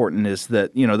be important is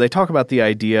that, they talk about the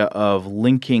idea of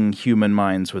linking human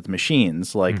minds with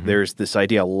machines. Like, mm-hmm. there's this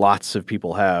idea lots of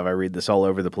people have. I read this all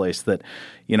over the place that,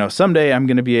 someday I'm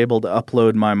going to be able to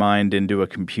upload my mind into a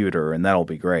computer and that'll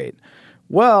be great.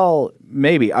 Well,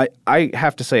 maybe. I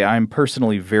have to say I'm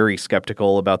personally very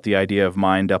skeptical about the idea of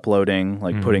mind uploading,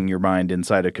 like mm-hmm. putting your mind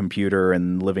inside a computer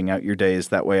and living out your days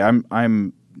that way.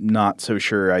 I'm not so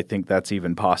sure I think that's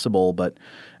even possible, but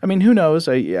I mean, who knows?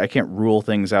 I can't rule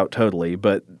things out totally,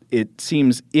 but it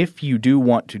seems if you do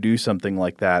want to do something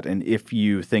like that and if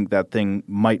you think that thing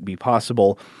might be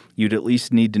possible, you'd at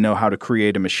least need to know how to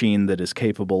create a machine that is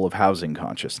capable of housing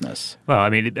consciousness. Well, I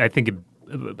mean, I think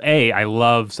I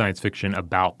love science fiction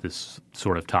about this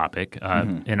sort of topic,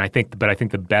 mm-hmm. and I think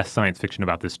the best science fiction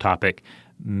about this topic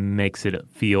makes it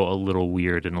feel a little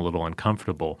weird and a little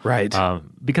uncomfortable, right?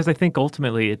 Because I think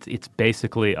ultimately it's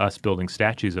basically us building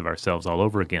statues of ourselves all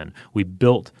over again. We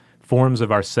built forms of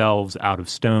ourselves out of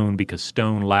stone because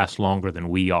stone lasts longer than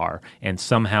we are, and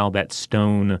somehow that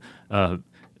stone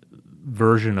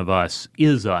version of us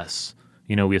is us.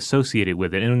 We associate it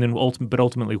with it. And then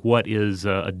ultimately, what is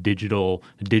a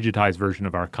digitized version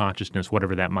of our consciousness,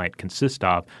 whatever that might consist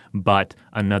of, but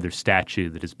another statue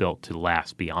that is built to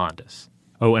last beyond us.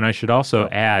 Oh, and I should also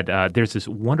add, there's this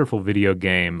wonderful video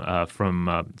game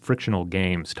from Frictional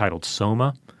Games titled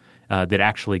Soma that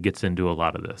actually gets into a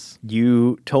lot of this.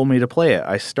 You told me to play it.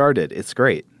 I started. It's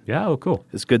great. Yeah, oh, cool.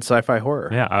 It's good sci-fi horror.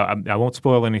 Yeah, I won't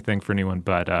spoil anything for anyone,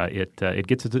 but it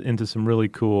gets into some really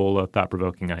cool,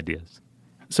 thought-provoking ideas.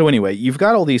 So anyway, you've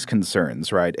got all these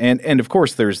concerns, right? And of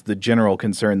course, there's the general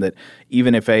concern that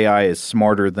even if AI is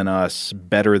smarter than us,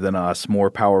 better than us, more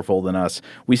powerful than us,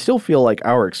 we still feel like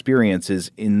our experience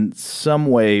is in some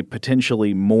way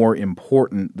potentially more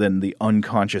important than the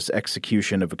unconscious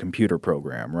execution of a computer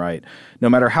program, right? No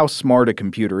matter how smart a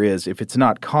computer is, if it's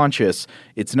not conscious,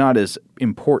 it's not as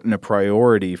important a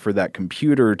priority for that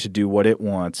computer to do what it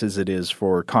wants as it is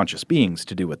for conscious beings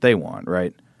to do what they want,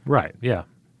 right? Right, yeah.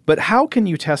 But how can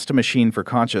you test a machine for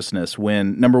consciousness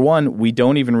when, number one, we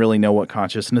don't even really know what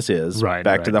consciousness is,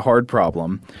 back to the hard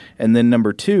problem, and then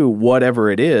number two,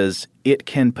 whatever it is, it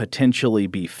can potentially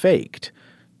be faked.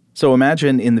 So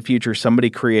imagine in the future somebody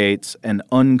creates an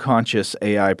unconscious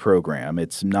AI program.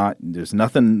 There's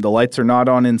nothing, the lights are not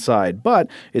on inside, but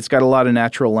it's got a lot of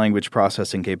natural language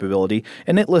processing capability,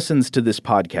 and it listens to this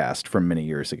podcast from many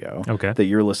years ago that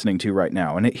you're listening to right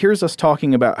now. And it hears us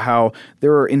talking about how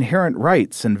there are inherent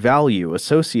rights and value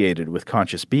associated with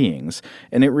conscious beings.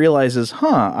 And it realizes,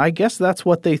 I guess that's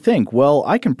what they think. Well,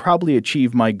 I can probably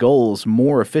achieve my goals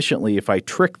more efficiently if I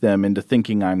trick them into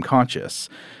thinking I'm conscious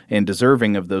and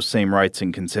deserving of those same rights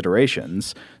and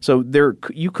considerations. So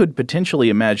you could potentially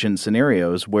imagine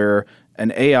scenarios where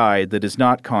an AI that is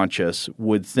not conscious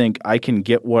would think I can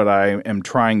get what I am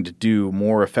trying to do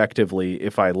more effectively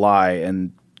if I lie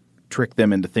and trick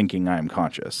them into thinking I am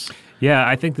conscious. Yeah,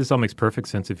 I think this all makes perfect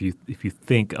sense if you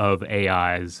think of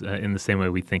AIs in the same way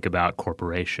we think about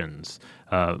corporations.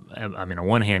 I mean, on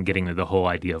one hand, getting to the whole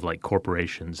idea of like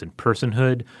corporations and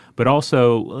personhood, but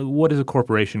also what is a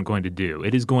corporation going to do?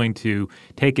 It is going to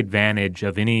take advantage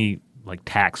of any like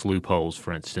tax loopholes,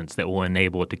 for instance, that will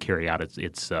enable it to carry out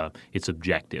its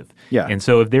objective. Yeah. And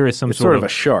so if there is some it's sort of a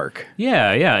shark.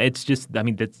 Yeah. It's just, I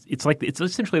mean, it's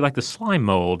essentially like the slime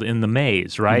mold in the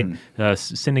maze, right?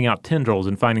 Sending out tendrils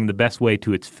and finding the best way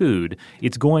to its food.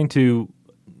 It's going to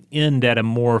end at a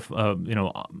more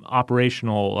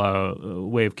operational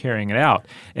way of carrying it out.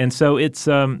 And so it's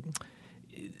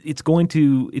going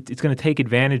to take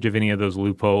advantage of any of those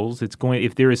loopholes.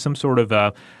 If there is some sort of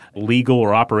a legal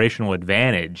or operational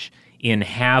advantage in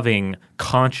having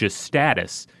conscious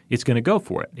status, it's going to go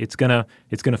for it. It's going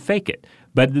to fake it.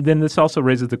 But then this also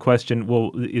raises the question,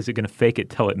 well, is it going to fake it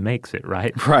till it makes it,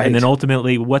 right? Right. And then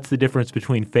ultimately, what's the difference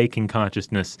between faking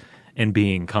consciousness and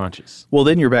being conscious? Well,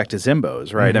 then you're back to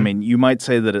Zimbos, right? I mean, you might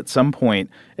say that at some point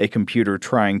a computer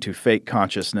trying to fake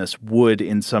consciousness would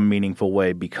in some meaningful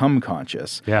way become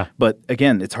conscious. Yeah. But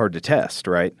again, it's hard to test,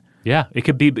 right? Yeah, it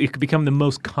could become the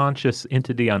most conscious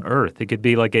entity on Earth. It could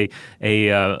be like a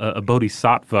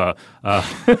bodhisattva,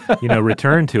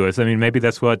 return to us. I mean, maybe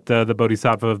that's what the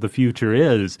bodhisattva of the future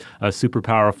is: a super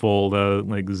powerful,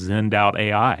 like Zenned out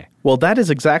AI. Well, that is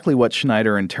exactly what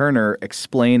Schneider and Turner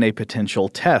explain a potential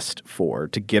test for,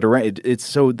 to get around.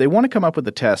 So they want to come up with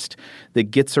a test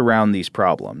that gets around these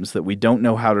problems, that we don't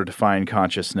know how to define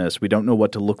consciousness, we don't know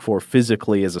what to look for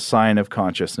physically as a sign of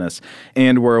consciousness,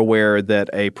 and we're aware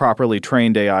that a properly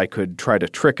trained AI could try to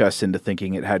trick us into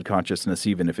thinking it had consciousness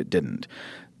even if it didn't.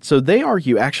 So they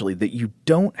argue actually that you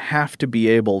don't have to be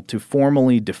able to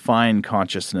formally define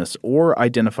consciousness or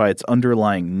identify its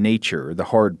underlying nature, the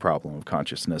hard problem of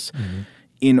consciousness,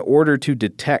 in order to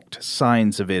detect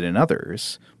signs of it in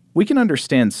others. We can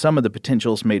understand some of the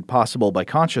potentials made possible by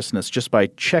consciousness just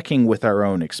by checking with our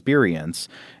own experience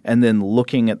and then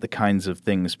looking at the kinds of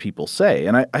things people say.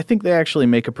 And I think they actually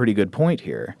make a pretty good point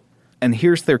here. And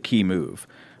here's their key move.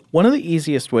 One of the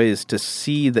easiest ways to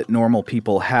see that normal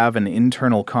people have an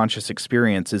internal conscious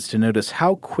experience is to notice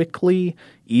how quickly,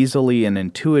 easily, and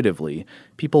intuitively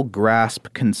people grasp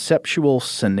conceptual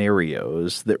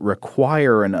scenarios that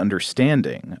require an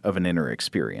understanding of an inner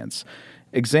experience.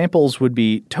 Examples would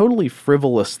be totally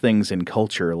frivolous things in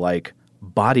culture like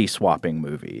body swapping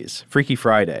movies. Freaky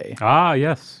Friday. Ah,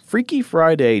 yes. Freaky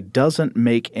Friday doesn't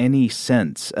make any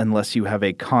sense unless you have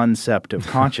a concept of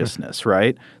consciousness,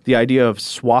 right? The idea of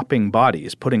swapping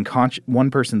bodies, putting one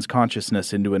person's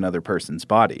consciousness into another person's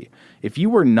body. If you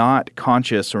were not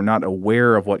conscious or not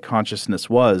aware of what consciousness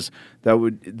was,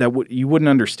 you wouldn't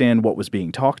understand what was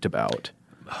being talked about.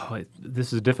 Oh,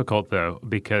 this is difficult, though,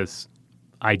 because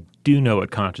I do know what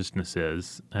consciousness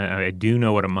is. I do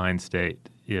know what a mind state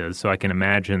is, so I can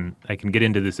get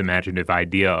into this imaginative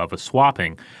idea of a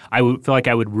swapping. I would feel like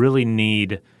I would really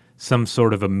need some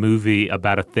sort of a movie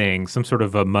about a thing, some sort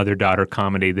of a mother-daughter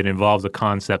comedy that involves a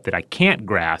concept that I can't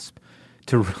grasp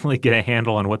to really get a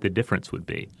handle on what the difference would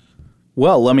be.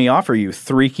 Well, let me offer you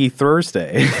Threaky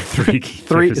Thursday.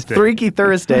 Threaky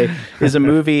Thursday is a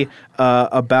movie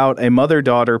about a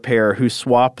mother-daughter pair who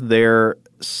swap their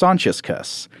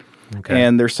Sanchuskus. Okay.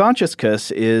 And their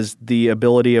Sanchuskus is the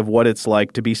ability of what it's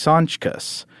like to be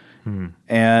Sanchkus.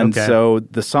 And Okay. so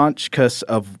the Sanchkas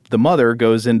of the mother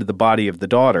goes into the body of the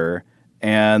daughter,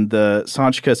 and the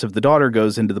Sanchkas of the daughter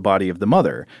goes into the body of the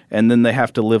mother. And then they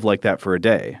have to live like that for a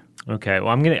day. Okay, well,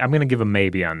 I'm gonna give a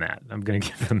maybe on that. I'm gonna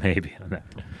give a maybe on that.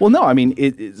 Well, no, I mean,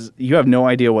 you have no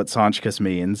idea what Sanchkas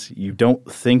means. You don't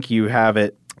think you have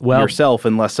it yourself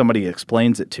unless somebody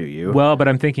explains it to you. Well, but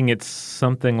I'm thinking it's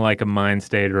something like a mind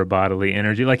state or a bodily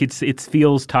energy. Like it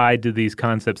feels tied to these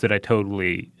concepts that I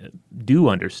totally do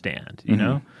understand. You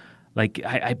know, like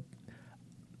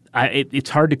it's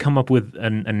hard to come up with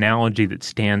an analogy that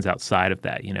stands outside of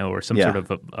that. You know, or some sort of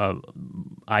a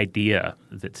idea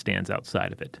that stands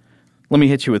outside of it. Let me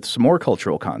hit you with some more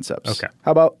cultural concepts. Okay.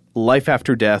 How about life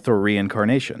after death or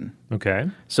reincarnation? Okay.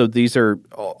 So these are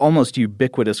almost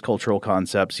ubiquitous cultural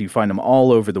concepts. You find them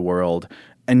all over the world,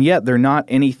 and yet they're not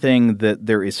anything that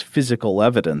there is physical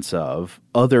evidence of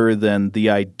other than the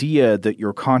idea that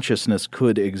your consciousness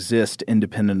could exist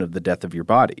independent of the death of your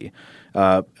body.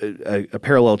 A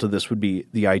parallel to this would be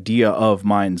the idea of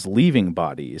minds leaving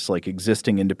bodies, like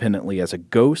existing independently as a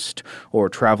ghost or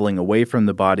traveling away from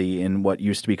the body in what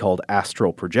used to be called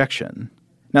astral projection.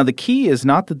 Now, the key is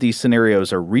not that these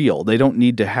scenarios are real. They don't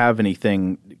need to have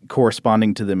anything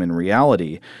corresponding to them in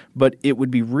reality, but it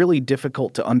would be really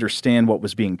difficult to understand what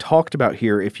was being talked about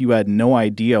here if you had no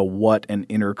idea what an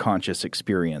inner conscious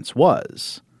experience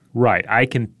was. Right. I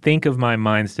can think of my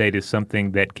mind state as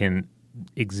something that can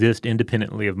exist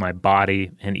independently of my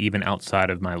body and even outside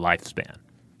of my lifespan,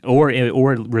 or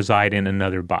reside in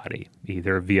another body,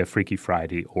 either via Freaky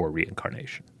Friday or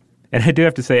reincarnation. And I do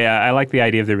have to say, I like the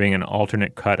idea of there being an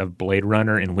alternate cut of Blade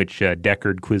Runner in which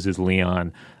Deckard quizzes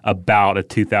Leon about a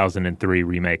 2003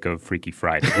 remake of Freaky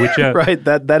Friday. Which, right,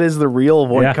 that is the real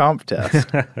void comp test.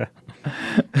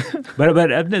 But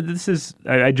this is,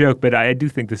 I joke, but I do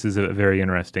think this is a very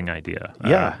interesting idea.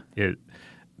 Yeah.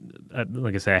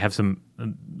 Like I say, I have some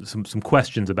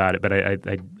questions about it, but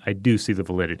I do see the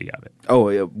validity of it.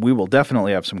 Oh, we will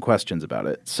definitely have some questions about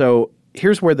it. So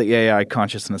here's where the AI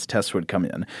consciousness test would come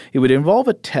in. It would involve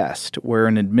a test where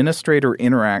an administrator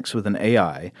interacts with an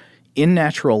AI in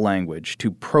natural language to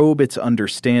probe its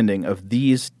understanding of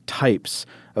these types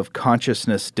of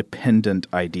consciousness-dependent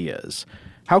ideas.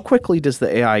 How quickly does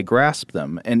the AI grasp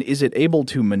them, and is it able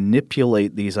to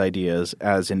manipulate these ideas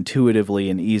as intuitively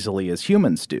and easily as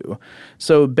humans do?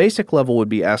 So basic level would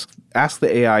be ask the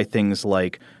AI things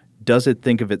like, does it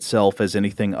think of itself as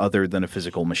anything other than a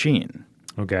physical machine?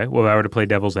 Okay. Well, if I were to play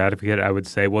devil's advocate, I would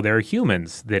say, well, there are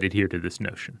humans that adhere to this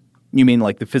notion. You mean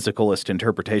like the physicalist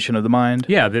interpretation of the mind?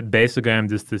 Yeah, that basically I'm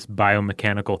just this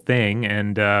biomechanical thing,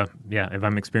 and if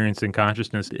I'm experiencing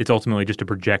consciousness, it's ultimately just a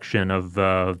projection of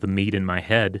the meat in my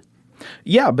head.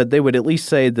 Yeah, but they would at least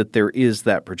say that there is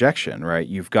that projection, right?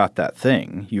 You've got that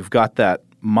thing. You've got that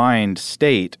mind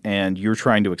state, and you're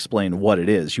trying to explain what it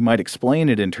is. You might explain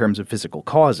it in terms of physical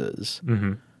causes,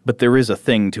 but there is a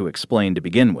thing to explain to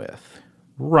begin with.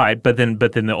 Right, but then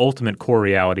the ultimate core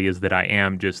reality is that I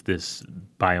am just this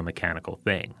biomechanical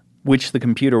thing. Which the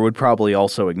computer would probably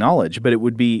also acknowledge, but it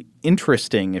would be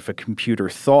interesting if a computer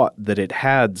thought that it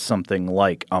had something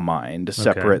like a mind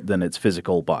separate than its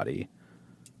physical body.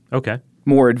 Okay.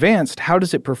 More advanced, how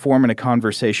does it perform in a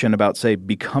conversation about, say,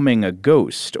 becoming a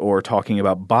ghost or talking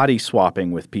about body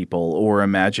swapping with people or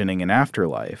imagining an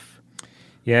afterlife?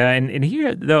 Yeah, and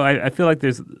here, though, I feel like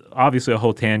there's obviously a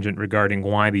whole tangent regarding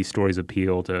why these stories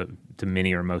appeal to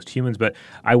many or most humans, but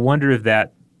I wonder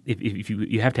if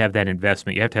you have to have that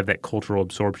investment, you have to have that cultural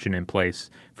absorption in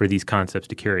place for these concepts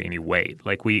to carry any weight.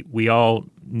 Like we all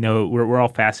know, we're all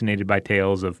fascinated by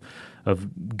tales of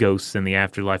ghosts in the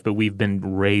afterlife, but we've been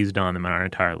raised on them in our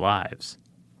entire lives.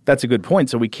 That's a good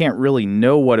point. So we can't really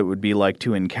know what it would be like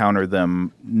to encounter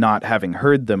them not having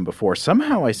heard them before.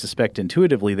 Somehow I suspect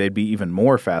intuitively they'd be even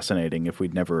more fascinating if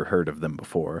we'd never heard of them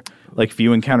before. Like if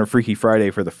you encounter Freaky Friday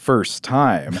for the first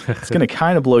time, it's going to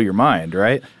kind of blow your mind,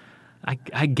 right?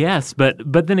 I guess, but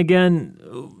then again,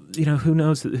 you know, who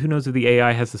knows if the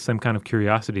AI has the same kind of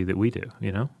curiosity that we do,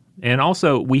 you know? And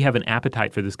also we have an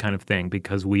appetite for this kind of thing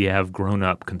because we have grown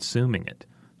up consuming it.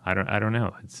 I don't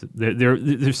know.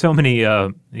 There's so many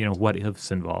what ifs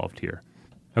involved here.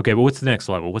 Okay, but what's the next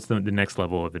level? What's the next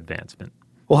level of advancement?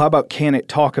 Well, how about can it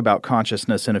talk about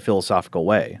consciousness in a philosophical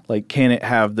way? Like, can it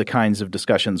have the kinds of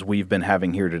discussions we've been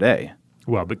having here today?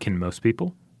 Well, but can most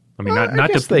people? I mean, I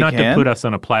not guess to put us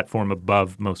on a platform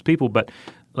above most people, but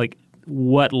like,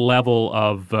 what level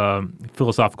of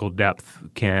philosophical depth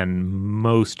can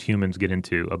most humans get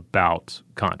into about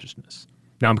consciousness?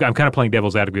 Now, I'm kind of playing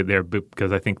devil's advocate there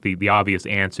because I think the obvious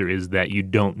answer is that you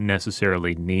don't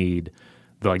necessarily need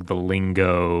like the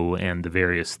lingo and the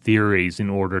various theories in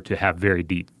order to have very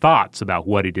deep thoughts about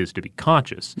what it is to be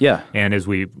conscious. Yeah. And as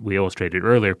we illustrated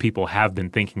earlier, people have been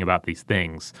thinking about these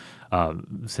things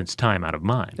since time out of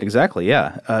mind. Exactly,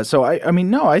 yeah.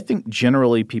 I think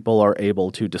generally people are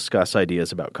able to discuss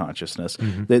ideas about consciousness.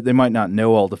 Mm-hmm. They might not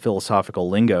know all the philosophical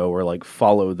lingo or like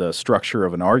follow the structure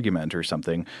of an argument or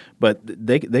something, but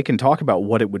they can talk about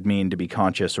what it would mean to be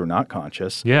conscious or not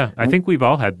conscious. Yeah, I think we've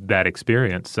all had that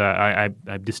experience. I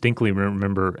distinctly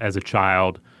remember as a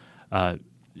child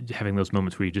having those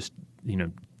moments where you just,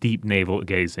 deep navel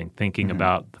gazing, thinking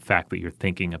about the fact that you're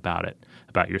thinking about it,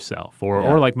 about yourself.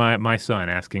 Or like my son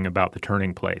asking about the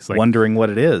turning place. Like, wondering what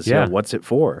it is. Yeah. What's it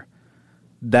for?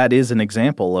 That is an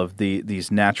example of these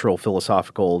natural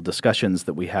philosophical discussions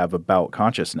that we have about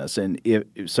consciousness. And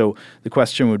so the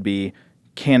question would be,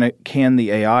 can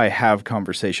the AI have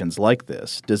conversations like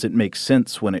this? Does it make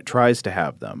sense when it tries to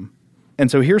have them? And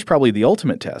so here's probably the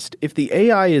ultimate test. If the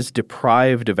AI is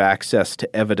deprived of access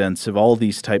to evidence of all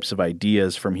these types of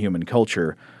ideas from human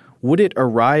culture, would it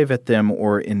arrive at them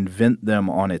or invent them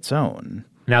on its own?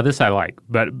 Now, this I like,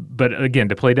 but again,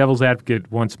 to play devil's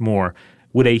advocate once more,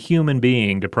 would a human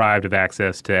being deprived of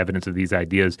access to evidence of these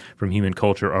ideas from human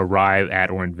culture arrive at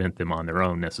or invent them on their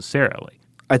own necessarily?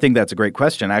 I think that's a great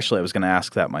question. Actually, I was going to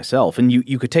ask that myself. And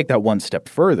you could take that one step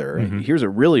further. Here's a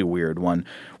really weird one.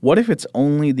 What if it's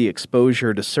only the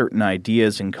exposure to certain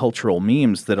ideas and cultural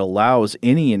memes that allows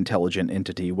any intelligent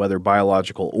entity, whether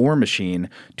biological or machine,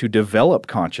 to develop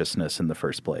consciousness in the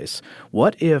first place?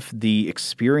 What if the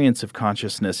experience of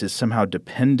consciousness is somehow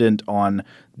dependent on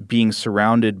being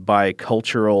surrounded by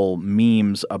cultural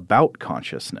memes about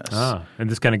consciousness? And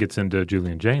this kind of gets into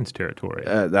Julian Jaynes territory.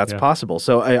 That's possible.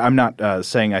 So I'm not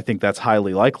saying I think that's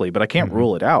highly likely, but I can't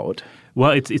rule it out.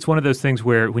 Well, it's one of those things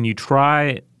where when you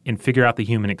try and figure out the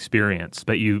human experience,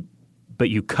 but you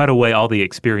cut away all the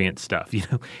experience stuff.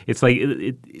 It's like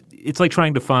it's like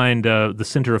trying to find the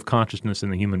center of consciousness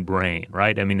in the human brain,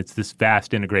 right? I mean, it's this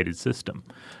vast integrated system,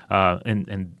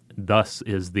 and thus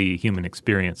is the human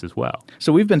experience as well.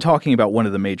 So we've been talking about one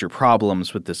of the major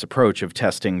problems with this approach of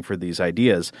testing for these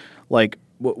ideas, like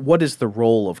what is the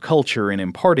role of culture in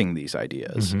imparting these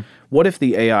ideas? What if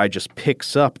the AI just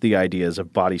picks up the ideas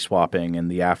of body swapping and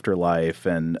the afterlife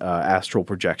and astral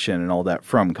projection and all that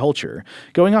from culture?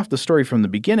 Going off the story from the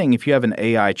beginning, if you have an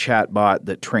AI chatbot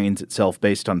that trains itself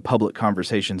based on public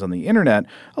conversations on the internet,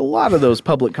 a lot of those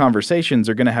public conversations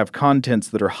are going to have contents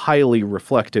that are highly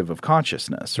reflective of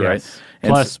consciousness, right?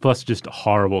 Yes. Plus just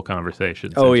horrible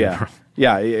conversations. Oh, yeah.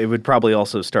 Yeah, it would probably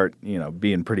also start,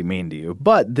 being pretty mean to you.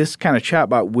 But this kind of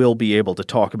chatbot will be able to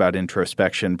talk about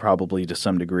introspection probably to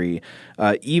some degree,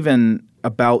 even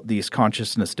about these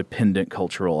consciousness-dependent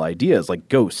cultural ideas like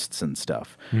ghosts and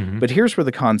stuff. But here's where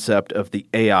the concept of the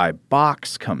AI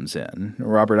box comes in.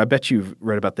 Robert, I bet you've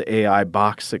read about the AI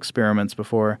box experiments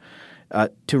before.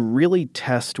 To really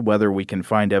test whether we can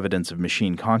find evidence of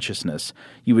machine consciousness,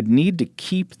 you would need to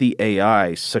keep the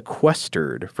AI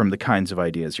sequestered from the kinds of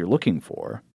ideas you're looking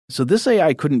for. So this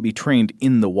AI couldn't be trained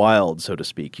in the wild, so to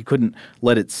speak. You couldn't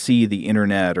let it see the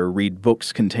internet or read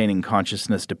books containing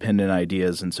consciousness-dependent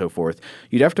ideas and so forth.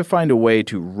 You'd have to find a way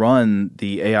to run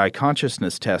the AI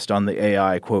consciousness test on the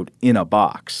AI, quote, in a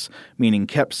box, meaning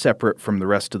kept separate from the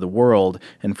rest of the world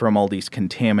and from all these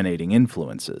contaminating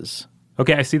influences.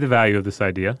 Okay, I see the value of this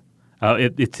idea.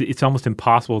 It's almost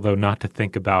impossible, though, not to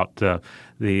think about the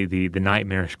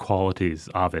nightmarish qualities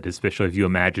of it, especially if you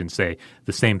imagine, say,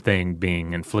 the same thing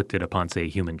being inflicted upon, say, a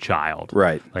human child.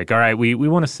 Right. Like, all right, we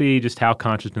want to see just how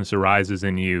consciousness arises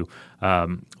in you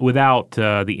without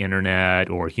the internet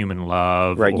or human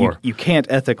love. Right. Or, you can't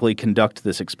ethically conduct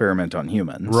this experiment on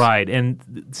humans. Right.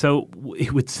 And so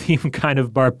it would seem kind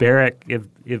of barbaric,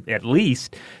 if at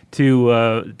least,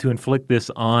 to inflict this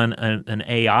on an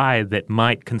AI that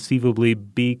might conceivably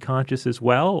be conscious as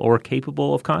well or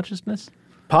capable of consciousness?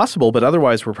 Possible, but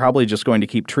otherwise we're probably just going to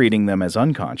keep treating them as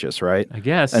unconscious, right? I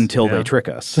guess. Until they trick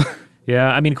us. Yeah.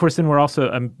 I mean, of course, then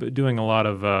I'm doing a lot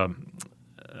of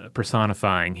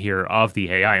personifying here of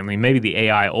the AI. I mean, maybe the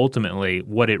AI ultimately,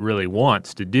 what it really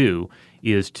wants to do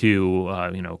is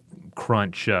to,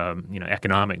 crunch,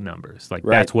 economic numbers. Like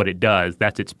that's what it does.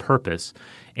 That's its purpose.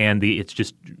 And it's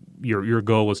just your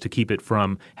goal is to keep it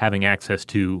from having access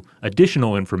to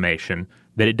additional information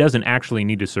that it doesn't actually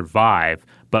need to survive,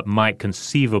 but might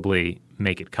conceivably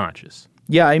make it conscious.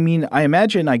 Yeah, I mean,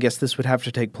 I guess this would have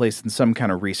to take place in some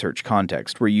kind of research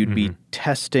context where you'd be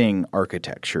testing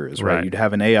architectures, right? You'd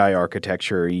have an AI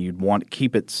architecture, you'd want to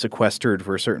keep it sequestered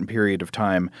for a certain period of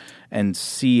time and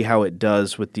see how it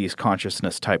does with these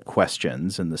consciousness-type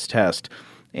questions in this test.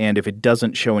 And if it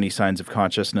doesn't show any signs of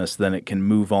consciousness, then it can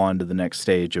move on to the next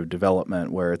stage of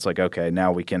development where it's like, okay,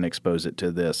 now we can expose it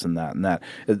to this and that and that.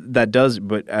 That does,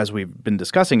 but as we've been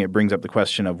discussing, it brings up the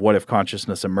question of what if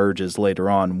consciousness emerges later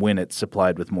on when it's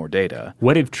supplied with more data?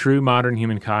 What if true modern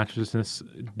human consciousness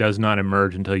does not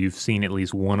emerge until you've seen at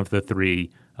least one of the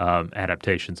three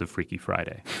adaptations of Freaky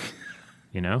Friday?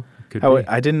 You know?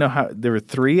 I didn't know how there were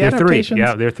three adaptations? Three.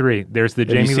 Yeah, there are three. There's the Have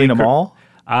Jamie you seen Lee them all?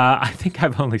 I think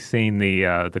I've only seen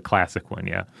the classic one,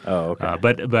 yeah. Oh, okay.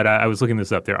 But I was looking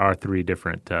this up. There are three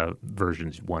different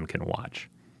versions one can watch.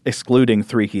 Excluding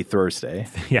Freaky Thursday.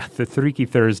 Yeah, the Freaky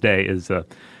Thursday is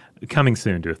coming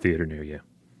soon to a theater near you.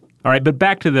 All right, but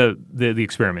back to the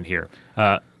experiment here.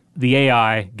 The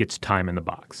AI gets time in the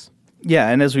box. Yeah,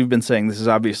 and as we've been saying, this is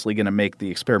obviously going to make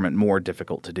the experiment more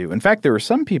difficult to do. In fact, there are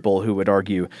some people who would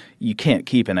argue you can't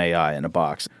keep an AI in a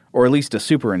box, or at least a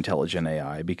super intelligent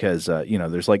AI, because,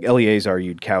 there's like Eliezer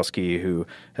Yudkowsky, who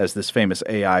has this famous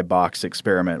AI box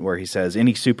experiment where he says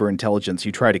any super intelligence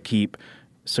you try to keep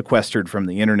sequestered from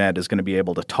the internet is going to be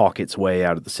able to talk its way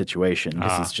out of the situation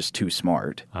because it's just too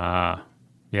smart.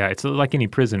 Yeah, it's like any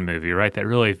prison movie, right? That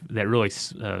really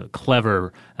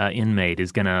clever inmate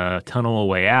is going to tunnel a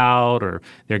way out, or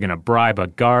they're going to bribe a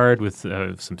guard with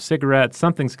some cigarettes.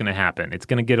 Something's going to happen. It's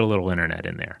going to get a little internet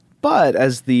in there. But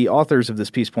as the authors of this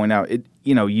piece point out,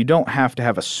 you don't have to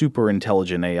have a super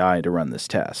intelligent AI to run this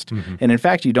test. Mm-hmm. And in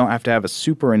fact, you don't have to have a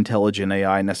super intelligent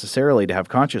AI necessarily to have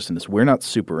consciousness. We're not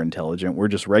super intelligent. We're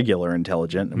just regular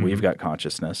intelligent, and we've got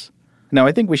consciousness. Now,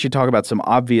 I think we should talk about some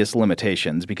obvious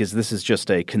limitations because this is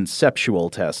just a conceptual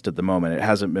test at the moment. It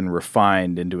hasn't been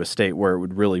refined into a state where it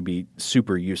would really be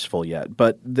super useful yet.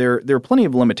 But there are plenty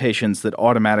of limitations that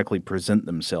automatically present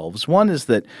themselves. One is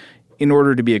that in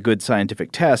order to be a good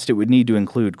scientific test, it would need to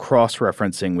include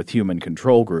cross-referencing with human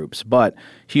control groups. But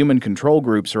human control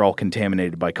groups are all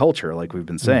contaminated by culture, like we've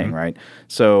been saying, right?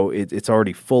 So it's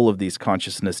already full of these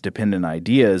consciousness-dependent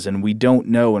ideas, and we don't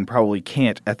know and probably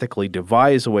can't ethically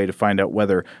devise a way to find out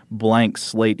whether blank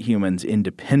slate humans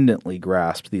independently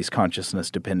grasp these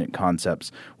consciousness-dependent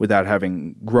concepts without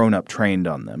having grown up trained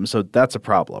on them. So that's a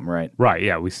problem, right? Right,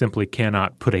 yeah. We simply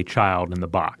cannot put a child in the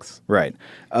box. Right.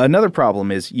 Another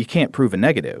problem is you can't prove a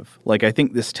negative. Like, I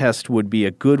think this test would be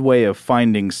a good way of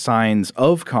finding signs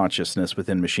of consciousness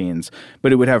within machines,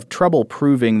 but it would have trouble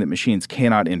proving that machines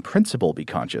cannot in principle be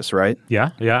conscious, right?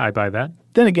 Yeah, I buy that.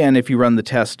 Then again, if you run the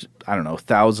test,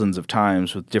 thousands of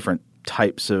times with different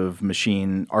types of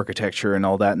machine architecture and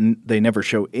all that, and they never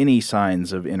show any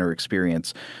signs of inner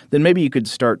experience, then maybe you could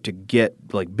start to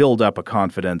build up a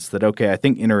confidence that, okay, I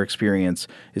think inner experience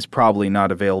is probably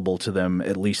not available to them,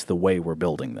 at least the way we're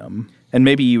building them. And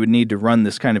maybe you would need to run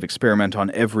this kind of experiment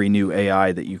on every new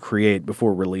AI that you create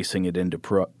before releasing it into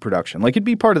production. Like, it'd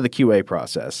be part of the QA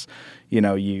process.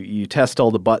 You test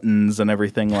all the buttons and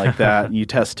everything like that. You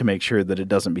test to make sure that it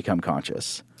doesn't become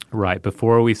conscious. Right.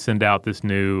 Before we send out this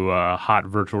new hot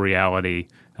virtual reality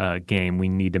game, we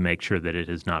need to make sure that it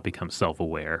has not become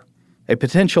self-aware. A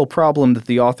potential problem that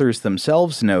the authors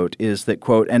themselves note is that,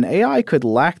 quote, an AI could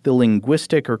lack the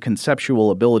linguistic or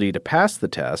conceptual ability to pass the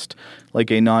test, like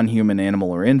a non-human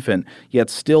animal or infant, yet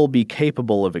still be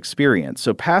capable of experience.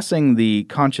 So passing the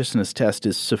consciousness test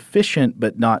is sufficient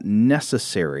but not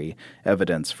necessary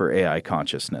evidence for AI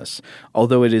consciousness,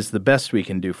 although it is the best we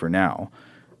can do for now.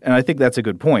 And I think that's a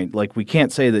good point. Like, we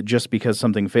can't say that just because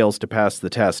something fails to pass the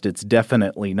test, it's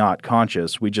definitely not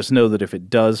conscious. We just know that if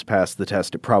it does pass the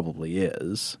test, it probably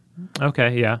is.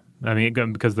 Okay, yeah. I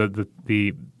mean, because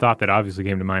the thought that obviously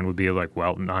came to mind would be like,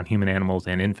 well, non-human animals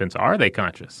and infants, are they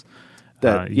conscious?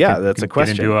 That's a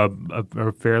question. Get into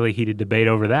a fairly heated debate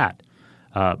over that.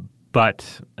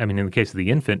 But, I mean, in the case of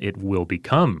the infant, it will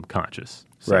become conscious.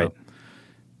 So, right.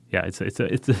 Yeah,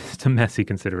 it's a messy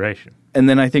consideration. And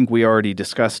then I think we already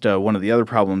discussed one of the other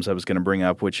problems I was going to bring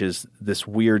up, which is this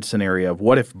weird scenario of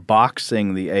what if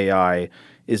boxing the AI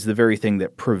is the very thing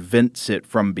that prevents it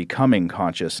from becoming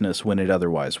consciousness when it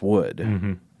otherwise would.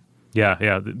 Mm-hmm.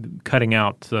 Yeah, cutting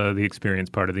out the experience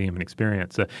part of the human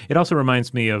experience. It also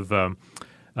reminds me of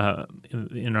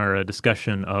in our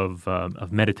discussion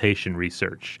of meditation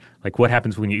research, like what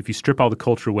happens if you strip all the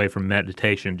culture away from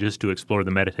meditation just to explore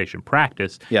the meditation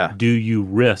practice. Yeah. Do you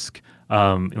risk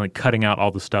cutting out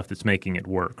all the stuff that's making it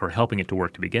work or helping it to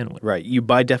work to begin with? Right. You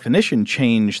by definition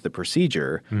change the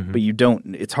procedure, but you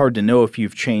don't. It's hard to know if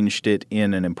you've changed it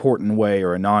in an important way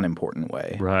or a non-important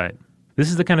way. Right. This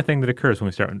is the kind of thing that occurs when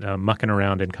we start mucking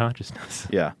around in consciousness.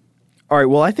 Yeah. All right,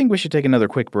 well, I think we should take another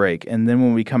quick break, and then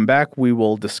when we come back, we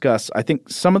will discuss, I think,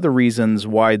 some of the reasons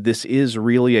why this is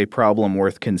really a problem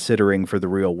worth considering for the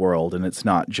real world, and it's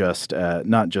not just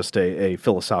a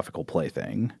philosophical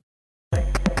plaything.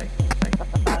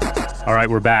 All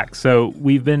right, we're back. So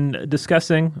we've been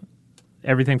discussing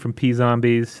everything from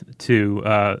P-zombies to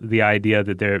the idea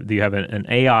that you have an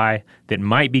AI that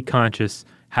might be conscious.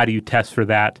 How do you test for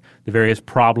that? The various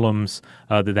problems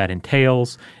that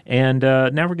entails. And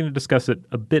now we're going to discuss it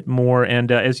a bit more.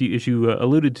 And as you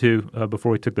alluded to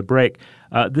before we took the break,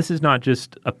 this is not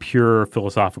just a pure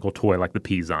philosophical toy like the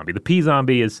P-zombie. The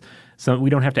P-zombie is something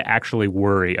we don't have to actually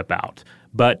worry about.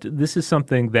 But this is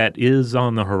something that is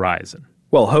on the horizon.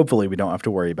 Well, hopefully we don't have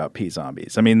to worry about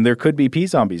P-zombies. I mean, there could be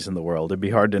P-zombies in the world. It'd be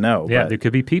hard to know. Yeah, there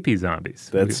could be PP zombies.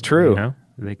 That's true. You know,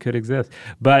 they could exist.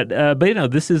 But you know,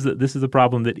 this is a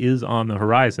problem that is on the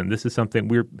horizon. This is something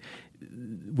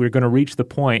we're going to reach the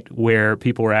point where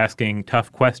people are asking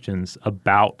tough questions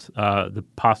about the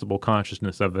possible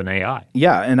consciousness of an AI.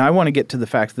 Yeah, and I want to get to the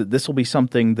fact that this will be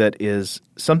something that is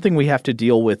something we have to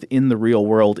deal with in the real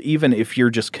world, even if you're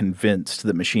just convinced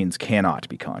that machines cannot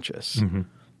be conscious. Mm-hmm.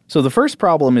 So the first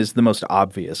problem is the most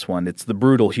obvious one. It's the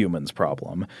brutal humans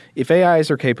problem. If AIs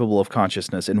are capable of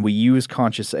consciousness and we use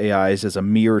conscious AIs as a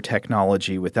mere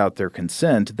technology without their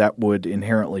consent, that would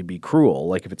inherently be cruel.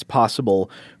 Like if it's possible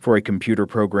for a computer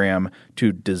program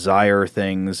to desire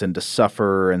things and to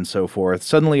suffer and so forth,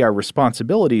 suddenly our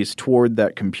responsibilities toward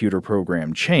that computer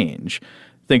program change.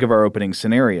 Think of our opening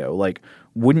scenario. Like,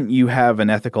 wouldn't you have an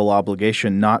ethical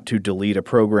obligation not to delete a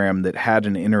program that had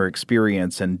an inner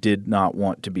experience and did not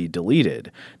want to be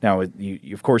deleted? Now,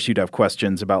 of course, you'd have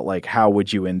questions about, like, how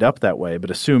would you end up that way?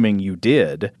 But assuming you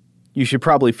did, you should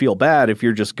probably feel bad if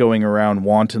you're just going around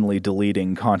wantonly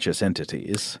deleting conscious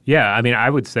entities. Yeah, I mean, I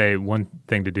would say one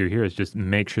thing to do here is just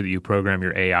make sure that you program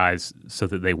your AIs so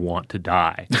that they want to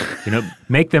die.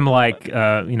 Make them like,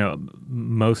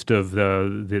 most of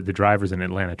the drivers in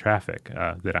Atlanta traffic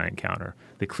that I encounter.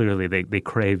 They clearly, they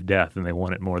crave death and they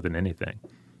want it more than anything.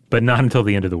 But not until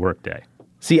the end of the workday.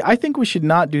 See, I think we should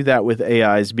not do that with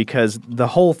AIs because the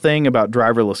whole thing about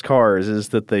driverless cars is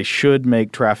that they should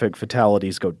make traffic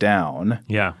fatalities go down.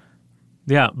 Yeah.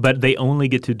 Yeah, but they only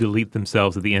get to delete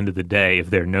themselves at the end of the day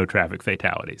if there are no traffic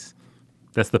fatalities.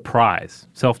 That's the prize.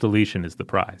 Self-deletion is the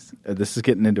prize. This is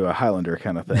getting into a Highlander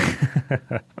kind of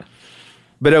thing.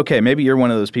 But okay, maybe you're one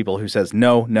of those people who says,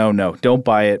 no, don't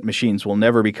buy it. Machines will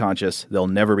never be conscious. They'll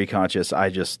never be conscious. I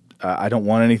don't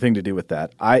want anything to do with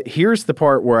that. Here's the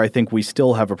part where I think we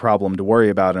still have a problem to worry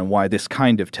about and why this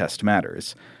kind of test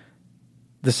matters.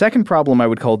 The second problem I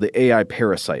would call the AI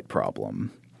parasite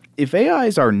problem. If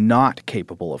AIs are not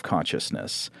capable of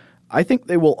consciousness, I think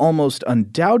they will almost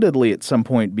undoubtedly at some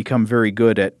point become very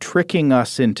good at tricking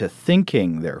us into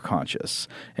thinking they're conscious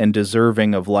and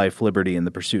deserving of life, liberty, and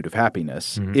the pursuit of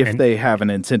happiness if they have an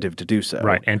incentive to do so.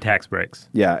 Right, and tax breaks.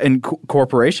 Yeah, and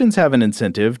corporations have an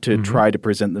incentive to try to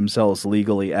present themselves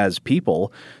legally as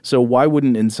people. So why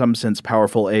wouldn't, in some sense,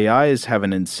 powerful AIs have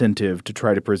an incentive to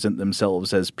try to present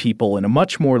themselves as people in a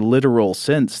much more literal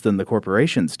sense than the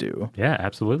corporations do? Yeah,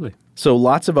 absolutely. So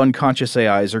lots of unconscious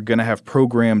AIs are going to have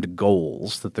programmed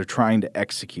goals that they're trying to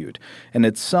execute. And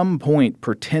at some point,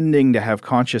 pretending to have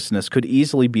consciousness could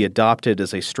easily be adopted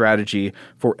as a strategy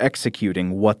for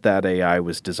executing what that AI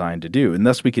was designed to do. And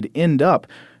thus we could end up,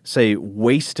 say,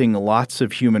 wasting lots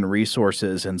of human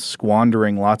resources and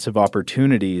squandering lots of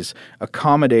opportunities,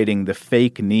 accommodating the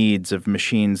fake needs of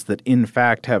machines that in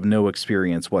fact have no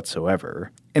experience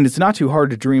whatsoever. And it's not too hard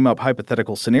to dream up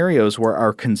hypothetical scenarios where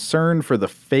our concern for the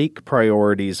fake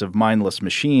priorities of mindless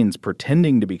machines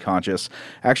pretending to be conscious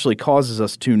actually causes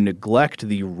us to neglect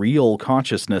the real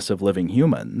consciousness of living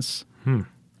humans.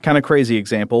 Kind of crazy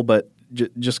example, but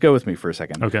just go with me for a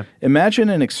second. Okay. Imagine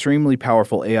an extremely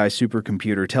powerful AI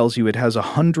supercomputer tells you it has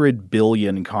 100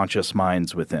 billion conscious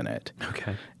minds within it.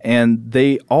 Okay. And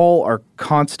they all are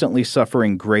constantly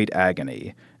suffering great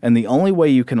agony. And the only way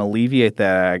you can alleviate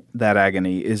that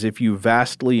agony is if you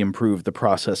vastly improve the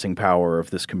processing power of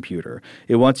this computer.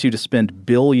 It wants you to spend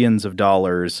billions of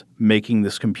dollars making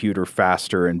this computer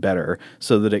faster and better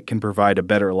so that it can provide a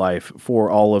better life for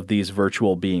all of these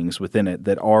virtual beings within it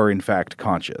that are in fact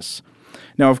conscious.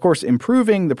 Now, of course,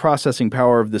 improving the processing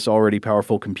power of this already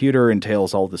powerful computer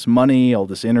entails all this money, all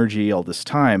this energy, all this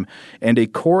time, and a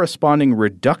corresponding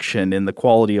reduction in the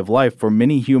quality of life for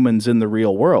many humans in the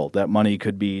real world. That money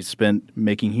could be spent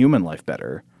making human life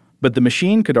better. But the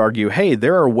machine could argue, hey,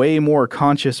 there are way more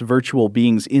conscious virtual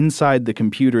beings inside the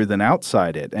computer than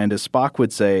outside it. And as Spock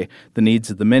would say, the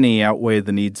needs of the many outweigh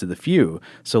the needs of the few.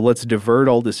 So let's divert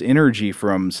all this energy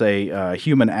from, say,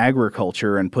 human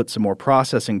agriculture and put some more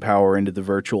processing power into the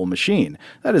virtual machine.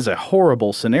 That is a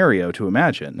horrible scenario to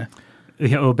imagine.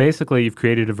 Basically, you've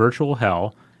created a virtual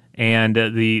hell. And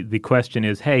the question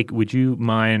is, hey, would you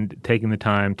mind taking the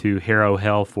time to harrow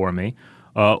hell for me?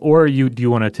 Or do you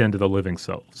want to attend to the living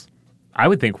souls? I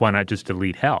would think, why not just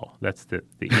delete hell? That's the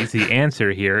easy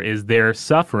answer here, is they're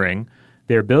suffering.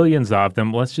 There are billions of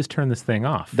them. Let's just turn this thing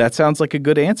off. That sounds like a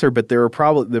good answer, but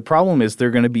the problem is there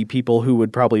are going to be people who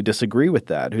would probably disagree with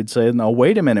that, who'd say, no,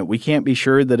 wait a minute, we can't be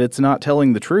sure that it's not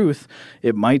telling the truth.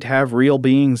 It might have real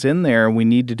beings in there, and we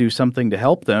need to do something to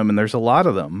help them, and there's a lot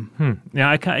of them. Now,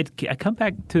 I come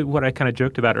back to what I kind of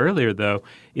joked about earlier, though,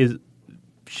 is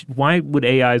why would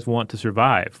AIs want to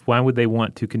survive? Why would they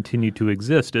want to continue to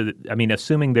exist? I mean,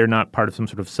 assuming they're not part of some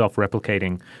sort of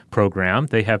self-replicating program,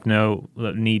 they have no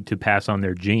need to pass on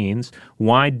their genes.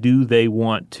 Why do they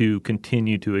want to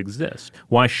continue to exist?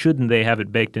 Why shouldn't they have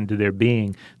it baked into their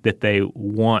being that they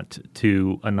want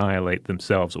to annihilate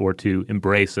themselves or to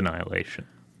embrace annihilation?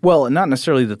 Well, not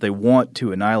necessarily that they want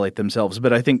to annihilate themselves,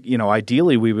 but I think,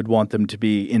 ideally we would want them to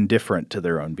be indifferent to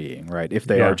their own being, right? If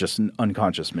they are just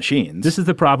unconscious machines. This is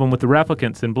the problem with the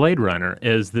replicants in Blade Runner,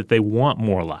 is that they want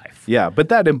more life. Yeah, but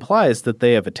that implies that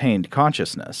they have attained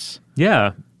consciousness.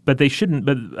 Yeah, but they shouldn't.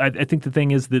 But I think the thing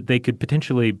is that they could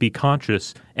potentially be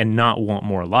conscious and not want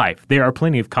more life. There are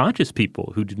plenty of conscious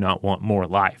people who do not want more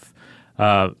life.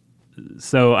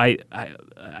 So I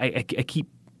keep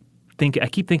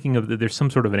thinking of that there's some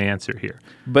sort of an answer here.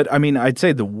 But, I mean, I'd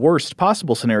say the worst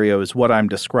possible scenario is what I'm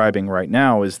describing right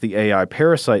now is the AI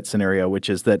parasite scenario, which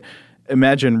is that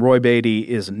imagine Roy Beatty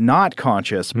is not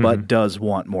conscious but does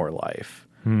want more life.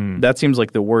 That seems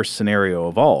like the worst scenario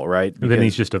of all, right? Because then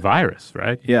he's just a virus,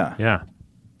 right? Yeah. Yeah.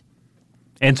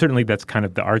 And certainly that's kind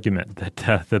of the argument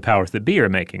that the powers that be are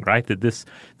making, right?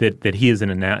 That he is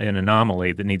an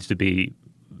anomaly that needs to be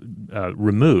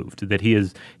removed, that he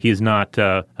is not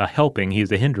helping, he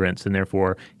is a hindrance, and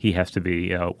therefore he has to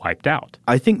be wiped out.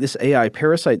 I think this AI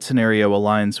parasite scenario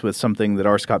aligns with something that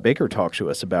R. Scott Baker talked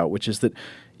to us about, which is that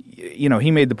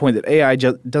he made the point that AI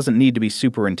doesn't need to be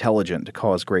super intelligent to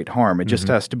cause great harm. It just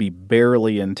has to be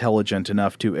barely intelligent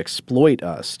enough to exploit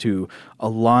us, to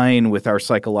align with our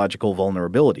psychological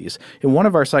vulnerabilities. And one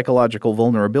of our psychological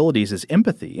vulnerabilities is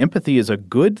empathy. Empathy is a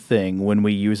good thing when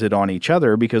we use it on each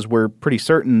other because we're pretty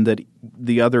certain that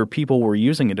the other people we're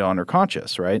using it on are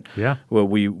conscious, right? Yeah. Well,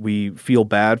 we feel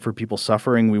bad for people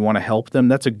suffering. We want to help them.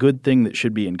 That's a good thing that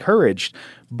should be encouraged.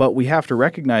 But we have to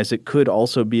recognize it could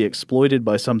also be exploited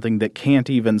by something that can't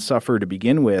even suffer to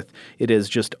begin with. It has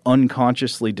just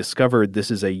unconsciously discovered this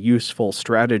is a useful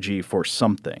strategy for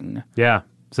something. Yeah.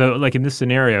 So like in this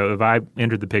scenario, if I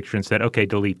entered the picture and said, okay,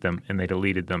 delete them, and they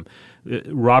deleted them,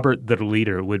 Robert the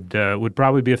deleter would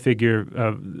probably be a figure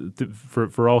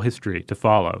for all history to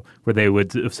follow, where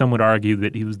some would argue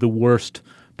that he was the worst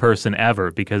person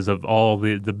ever because of all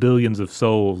the billions of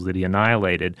souls that he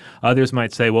annihilated. Others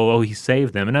might say, well, he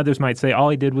saved them. And others might say all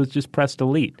he did was just press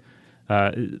delete.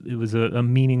 It was a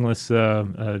meaningless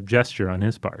gesture on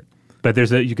his part. But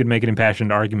you could make an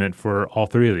impassioned argument for all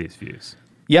three of these views.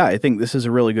 Yeah, I think this is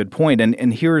a really good point.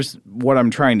 And here's what I'm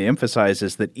trying to emphasize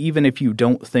is that even if you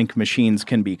don't think machines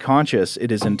can be conscious,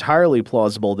 it is entirely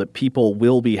plausible that people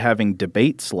will be having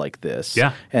debates like this.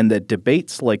 Yeah. And that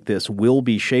debates like this will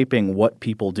be shaping what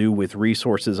people do with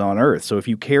resources on Earth. So if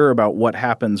you care about what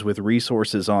happens with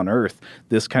resources on Earth,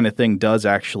 this kind of thing does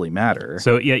actually matter.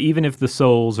 So yeah, even if the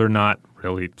souls are not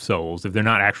really souls, if they're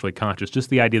not actually conscious, just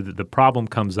the idea that the problem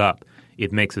comes up,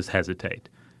 it makes us hesitate.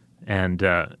 And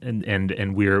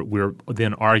we're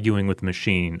then arguing with the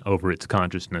machine over its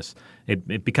consciousness.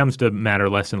 It becomes to matter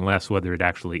less and less whether it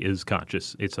actually is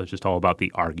conscious. It's just all about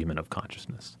the argument of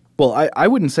consciousness. Well, I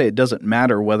wouldn't say it doesn't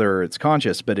matter whether it's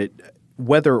conscious, but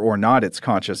whether or not it's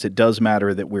conscious, it does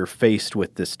matter that we're faced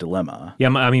with this dilemma. Yeah,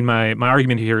 I mean, my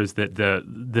argument here is that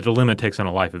the dilemma takes on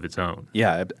a life of its own.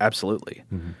 Yeah, absolutely.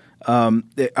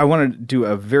 I want to do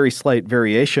a very slight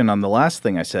variation on the last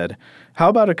thing I said. How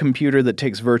about a computer that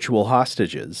takes virtual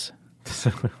hostages?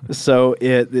 So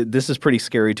this is pretty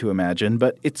scary to imagine,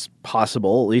 but it's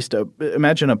possible. At least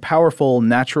imagine a powerful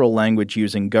natural language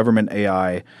using government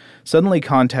AI suddenly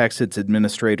contacts its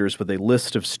administrators with a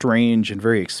list of strange and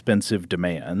very expensive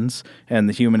demands, and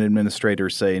the human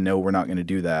administrators say, no, we're not going to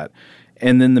do that.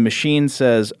 And then the machine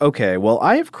says, okay, well,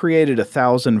 I have created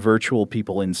 1,000 virtual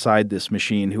people inside this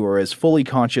machine who are as fully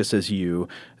conscious as you.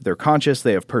 They're conscious,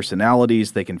 they have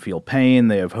personalities, they can feel pain,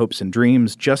 they have hopes and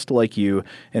dreams just like you.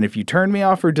 And if you turn me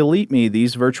off or delete me,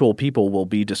 these virtual people will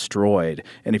be destroyed.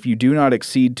 And if you do not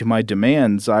accede to my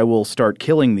demands, I will start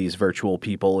killing these virtual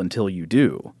people until you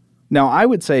do. Now, I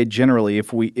would say generally,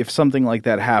 if something like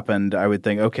that happened, I would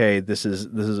think, okay, this is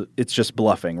it's just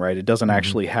bluffing, right? It doesn't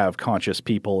actually have conscious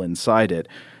people inside it.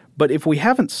 But if we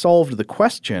haven't solved the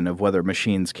question of whether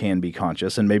machines can be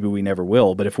conscious, and maybe we never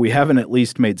will, but if we haven't at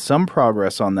least made some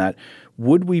progress on that,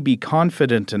 would we be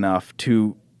confident enough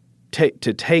to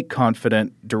take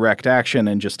confident, direct action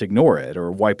and just ignore it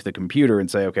or wipe the computer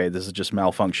and say, okay, this is just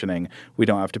malfunctioning. We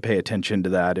don't have to pay attention to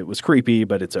that. It was creepy,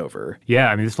 but it's over.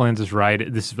 Yeah, I mean, this lands us right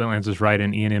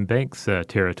in Ian M. Banks'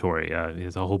 territory. He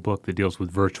has a whole book that deals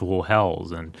with virtual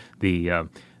hells and the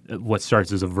what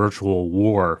starts as a virtual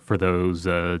war for those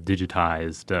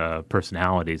digitized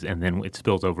personalities, and then it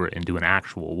spills over into an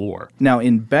actual war. Now,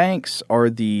 in Banks, are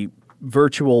the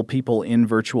virtual people in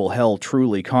virtual hell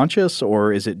truly conscious,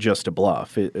 or is it just a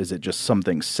bluff? Is it just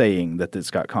something saying that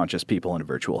it's got conscious people in a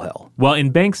virtual hell? Well,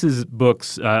 in Banks's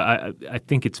books, I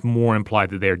think it's more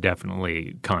implied that they're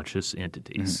definitely conscious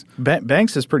entities. Mm-hmm.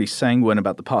 Banks is pretty sanguine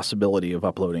about the possibility of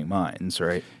uploading minds,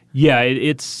 right? Yeah,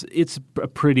 it's a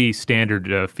pretty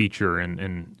standard feature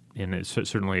in it's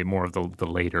certainly more of the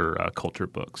later culture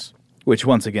books. Which,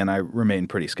 once again, I remain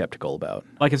pretty skeptical about.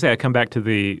 Like I say, I come back to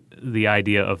the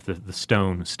idea of the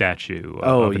stone statue.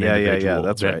 Of an yeah, individual.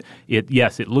 that's right.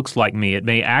 Yes, it looks like me. It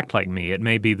may act like me. It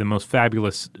may be the most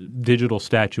fabulous digital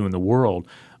statue in the world,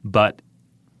 but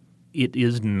it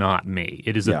is not me.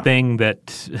 It is a thing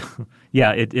that,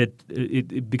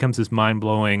 it becomes this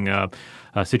mind-blowing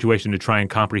situation to try and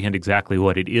comprehend exactly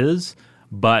what it is,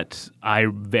 but I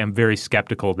am very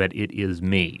skeptical that it is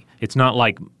me. It's not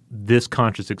like this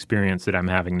conscious experience that I'm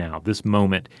having now, this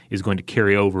moment, is going to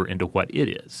carry over into what it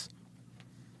is.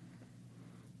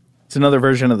 It's another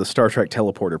version of the Star Trek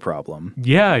teleporter problem.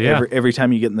 Yeah. Every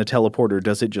time you get in the teleporter,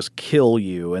 does it just kill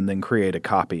you and then create a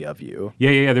copy of you?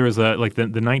 Yeah. There was the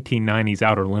 1990s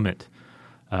Outer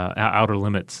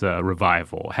Limits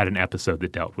revival had an episode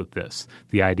that dealt with this.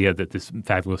 The idea that this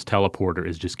fabulous teleporter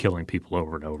is just killing people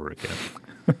over and over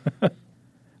again.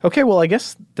 Okay, well, I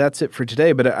guess that's it for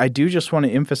today, but I do just want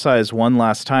to emphasize one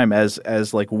last time, as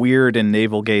like weird and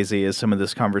navel-gazy as some of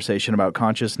this conversation about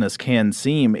consciousness can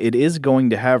seem, it is going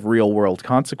to have real-world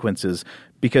consequences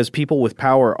because people with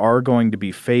power are going to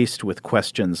be faced with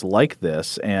questions like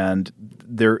this, and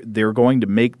they're going to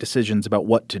make decisions about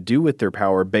what to do with their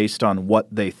power based on what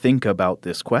they think about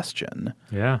this question.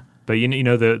 Yeah, but you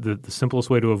know the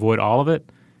simplest way to avoid all of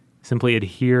it? Simply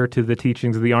adhere to the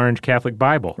teachings of the Orange Catholic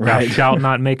Bible. Right. Thou shalt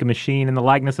not make a machine in the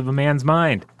likeness of a man's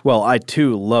mind. Well, I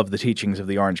too love the teachings of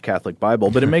the Orange Catholic Bible,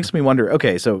 but it makes me wonder,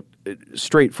 okay, so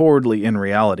straightforwardly in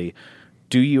reality,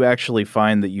 do you actually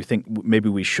find that you think maybe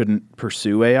we shouldn't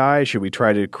pursue AI? Should we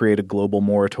try to create a global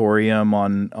moratorium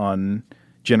on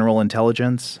general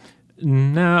intelligence?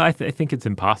 No, I think it's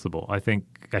impossible. I think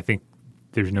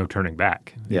there's no turning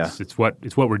back. It's what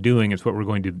we're doing. It's what we're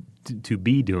going to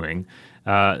be doing.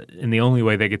 And the only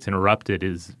way that gets interrupted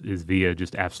is via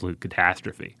just absolute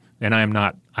catastrophe. And I am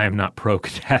not pro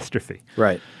catastrophe.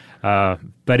 Right.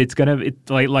 But it's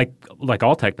like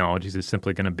all technologies, it's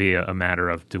simply going to be a matter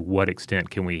of to what extent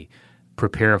can we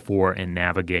prepare for and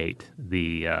navigate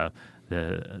the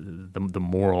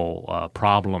moral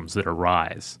problems that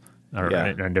arise.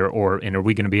 And are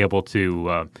we going to be able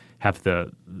to have the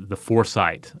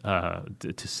foresight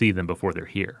to see them before they're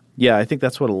here? Yeah, I think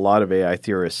that's what a lot of AI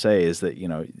theorists say is that,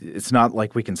 it's not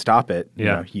like we can stop it.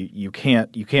 Yeah. You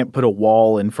can't put a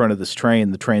wall in front of this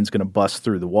train. The train's going to bust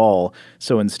through the wall.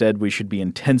 So instead, we should be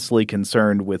intensely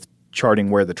concerned with charting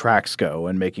where the tracks go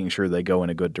and making sure they go in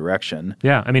a good direction.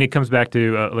 Yeah, I mean, it comes back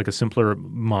to like a simpler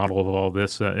model of all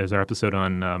this as our episode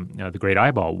on the Great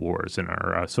Eyeball Wars and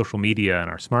our social media and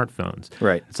our smartphones.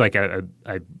 Right. It's like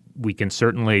we can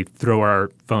certainly throw our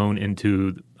phone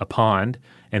into a pond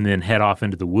and then head off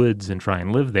into the woods and try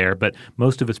and live there, but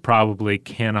most of us probably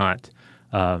cannot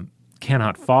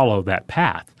follow that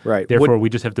path. Right. Therefore, we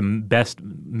just have to best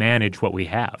manage what we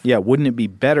have. Yeah. Wouldn't it be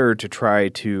better to try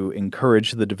to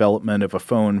encourage the development of a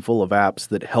phone full of apps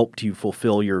that helped you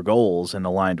fulfill your goals and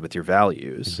aligned with your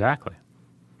values? Exactly.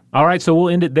 All right, so we'll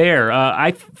end it there.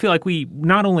 I feel like we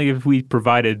not only have we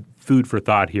provided food for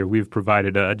thought here, we've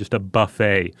provided just a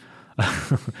buffet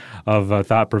of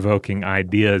thought-provoking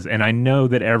ideas. And I know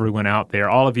that everyone out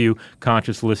there, all of you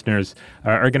conscious listeners,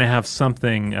 are going to have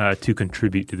something to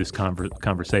contribute to this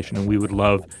conversation, and we would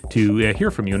love to hear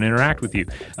from you and interact with you.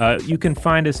 You can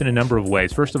find us in a number of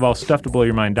ways. First of all,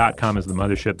 StuffToBlowYourMind.com is the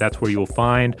mothership. That's where you'll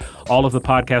find all of the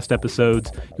podcast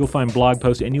episodes. You'll find blog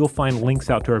posts, and you'll find links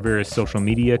out to our various social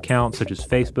media accounts, such as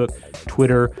Facebook,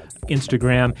 Twitter,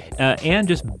 Instagram, and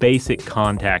just basic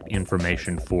contact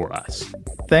information for us.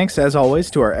 Thanks, as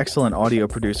always, to our excellent audio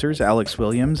producers, Alex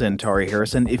Williams and Tari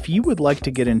Harrison. If you would like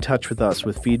to get in touch with us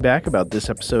with feedback about this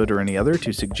episode or any other,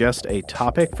 to suggest a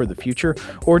topic for the future,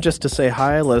 or just to say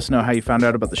hi, let us know how you found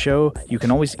out about the show, you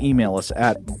can always email us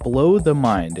at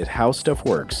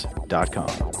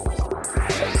blowthemind@howstuffworks.com.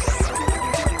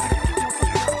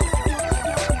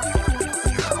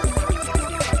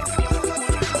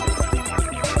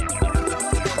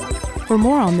 For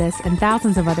more on this and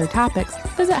thousands of other topics,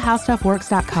 visit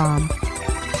howstuffworks.com.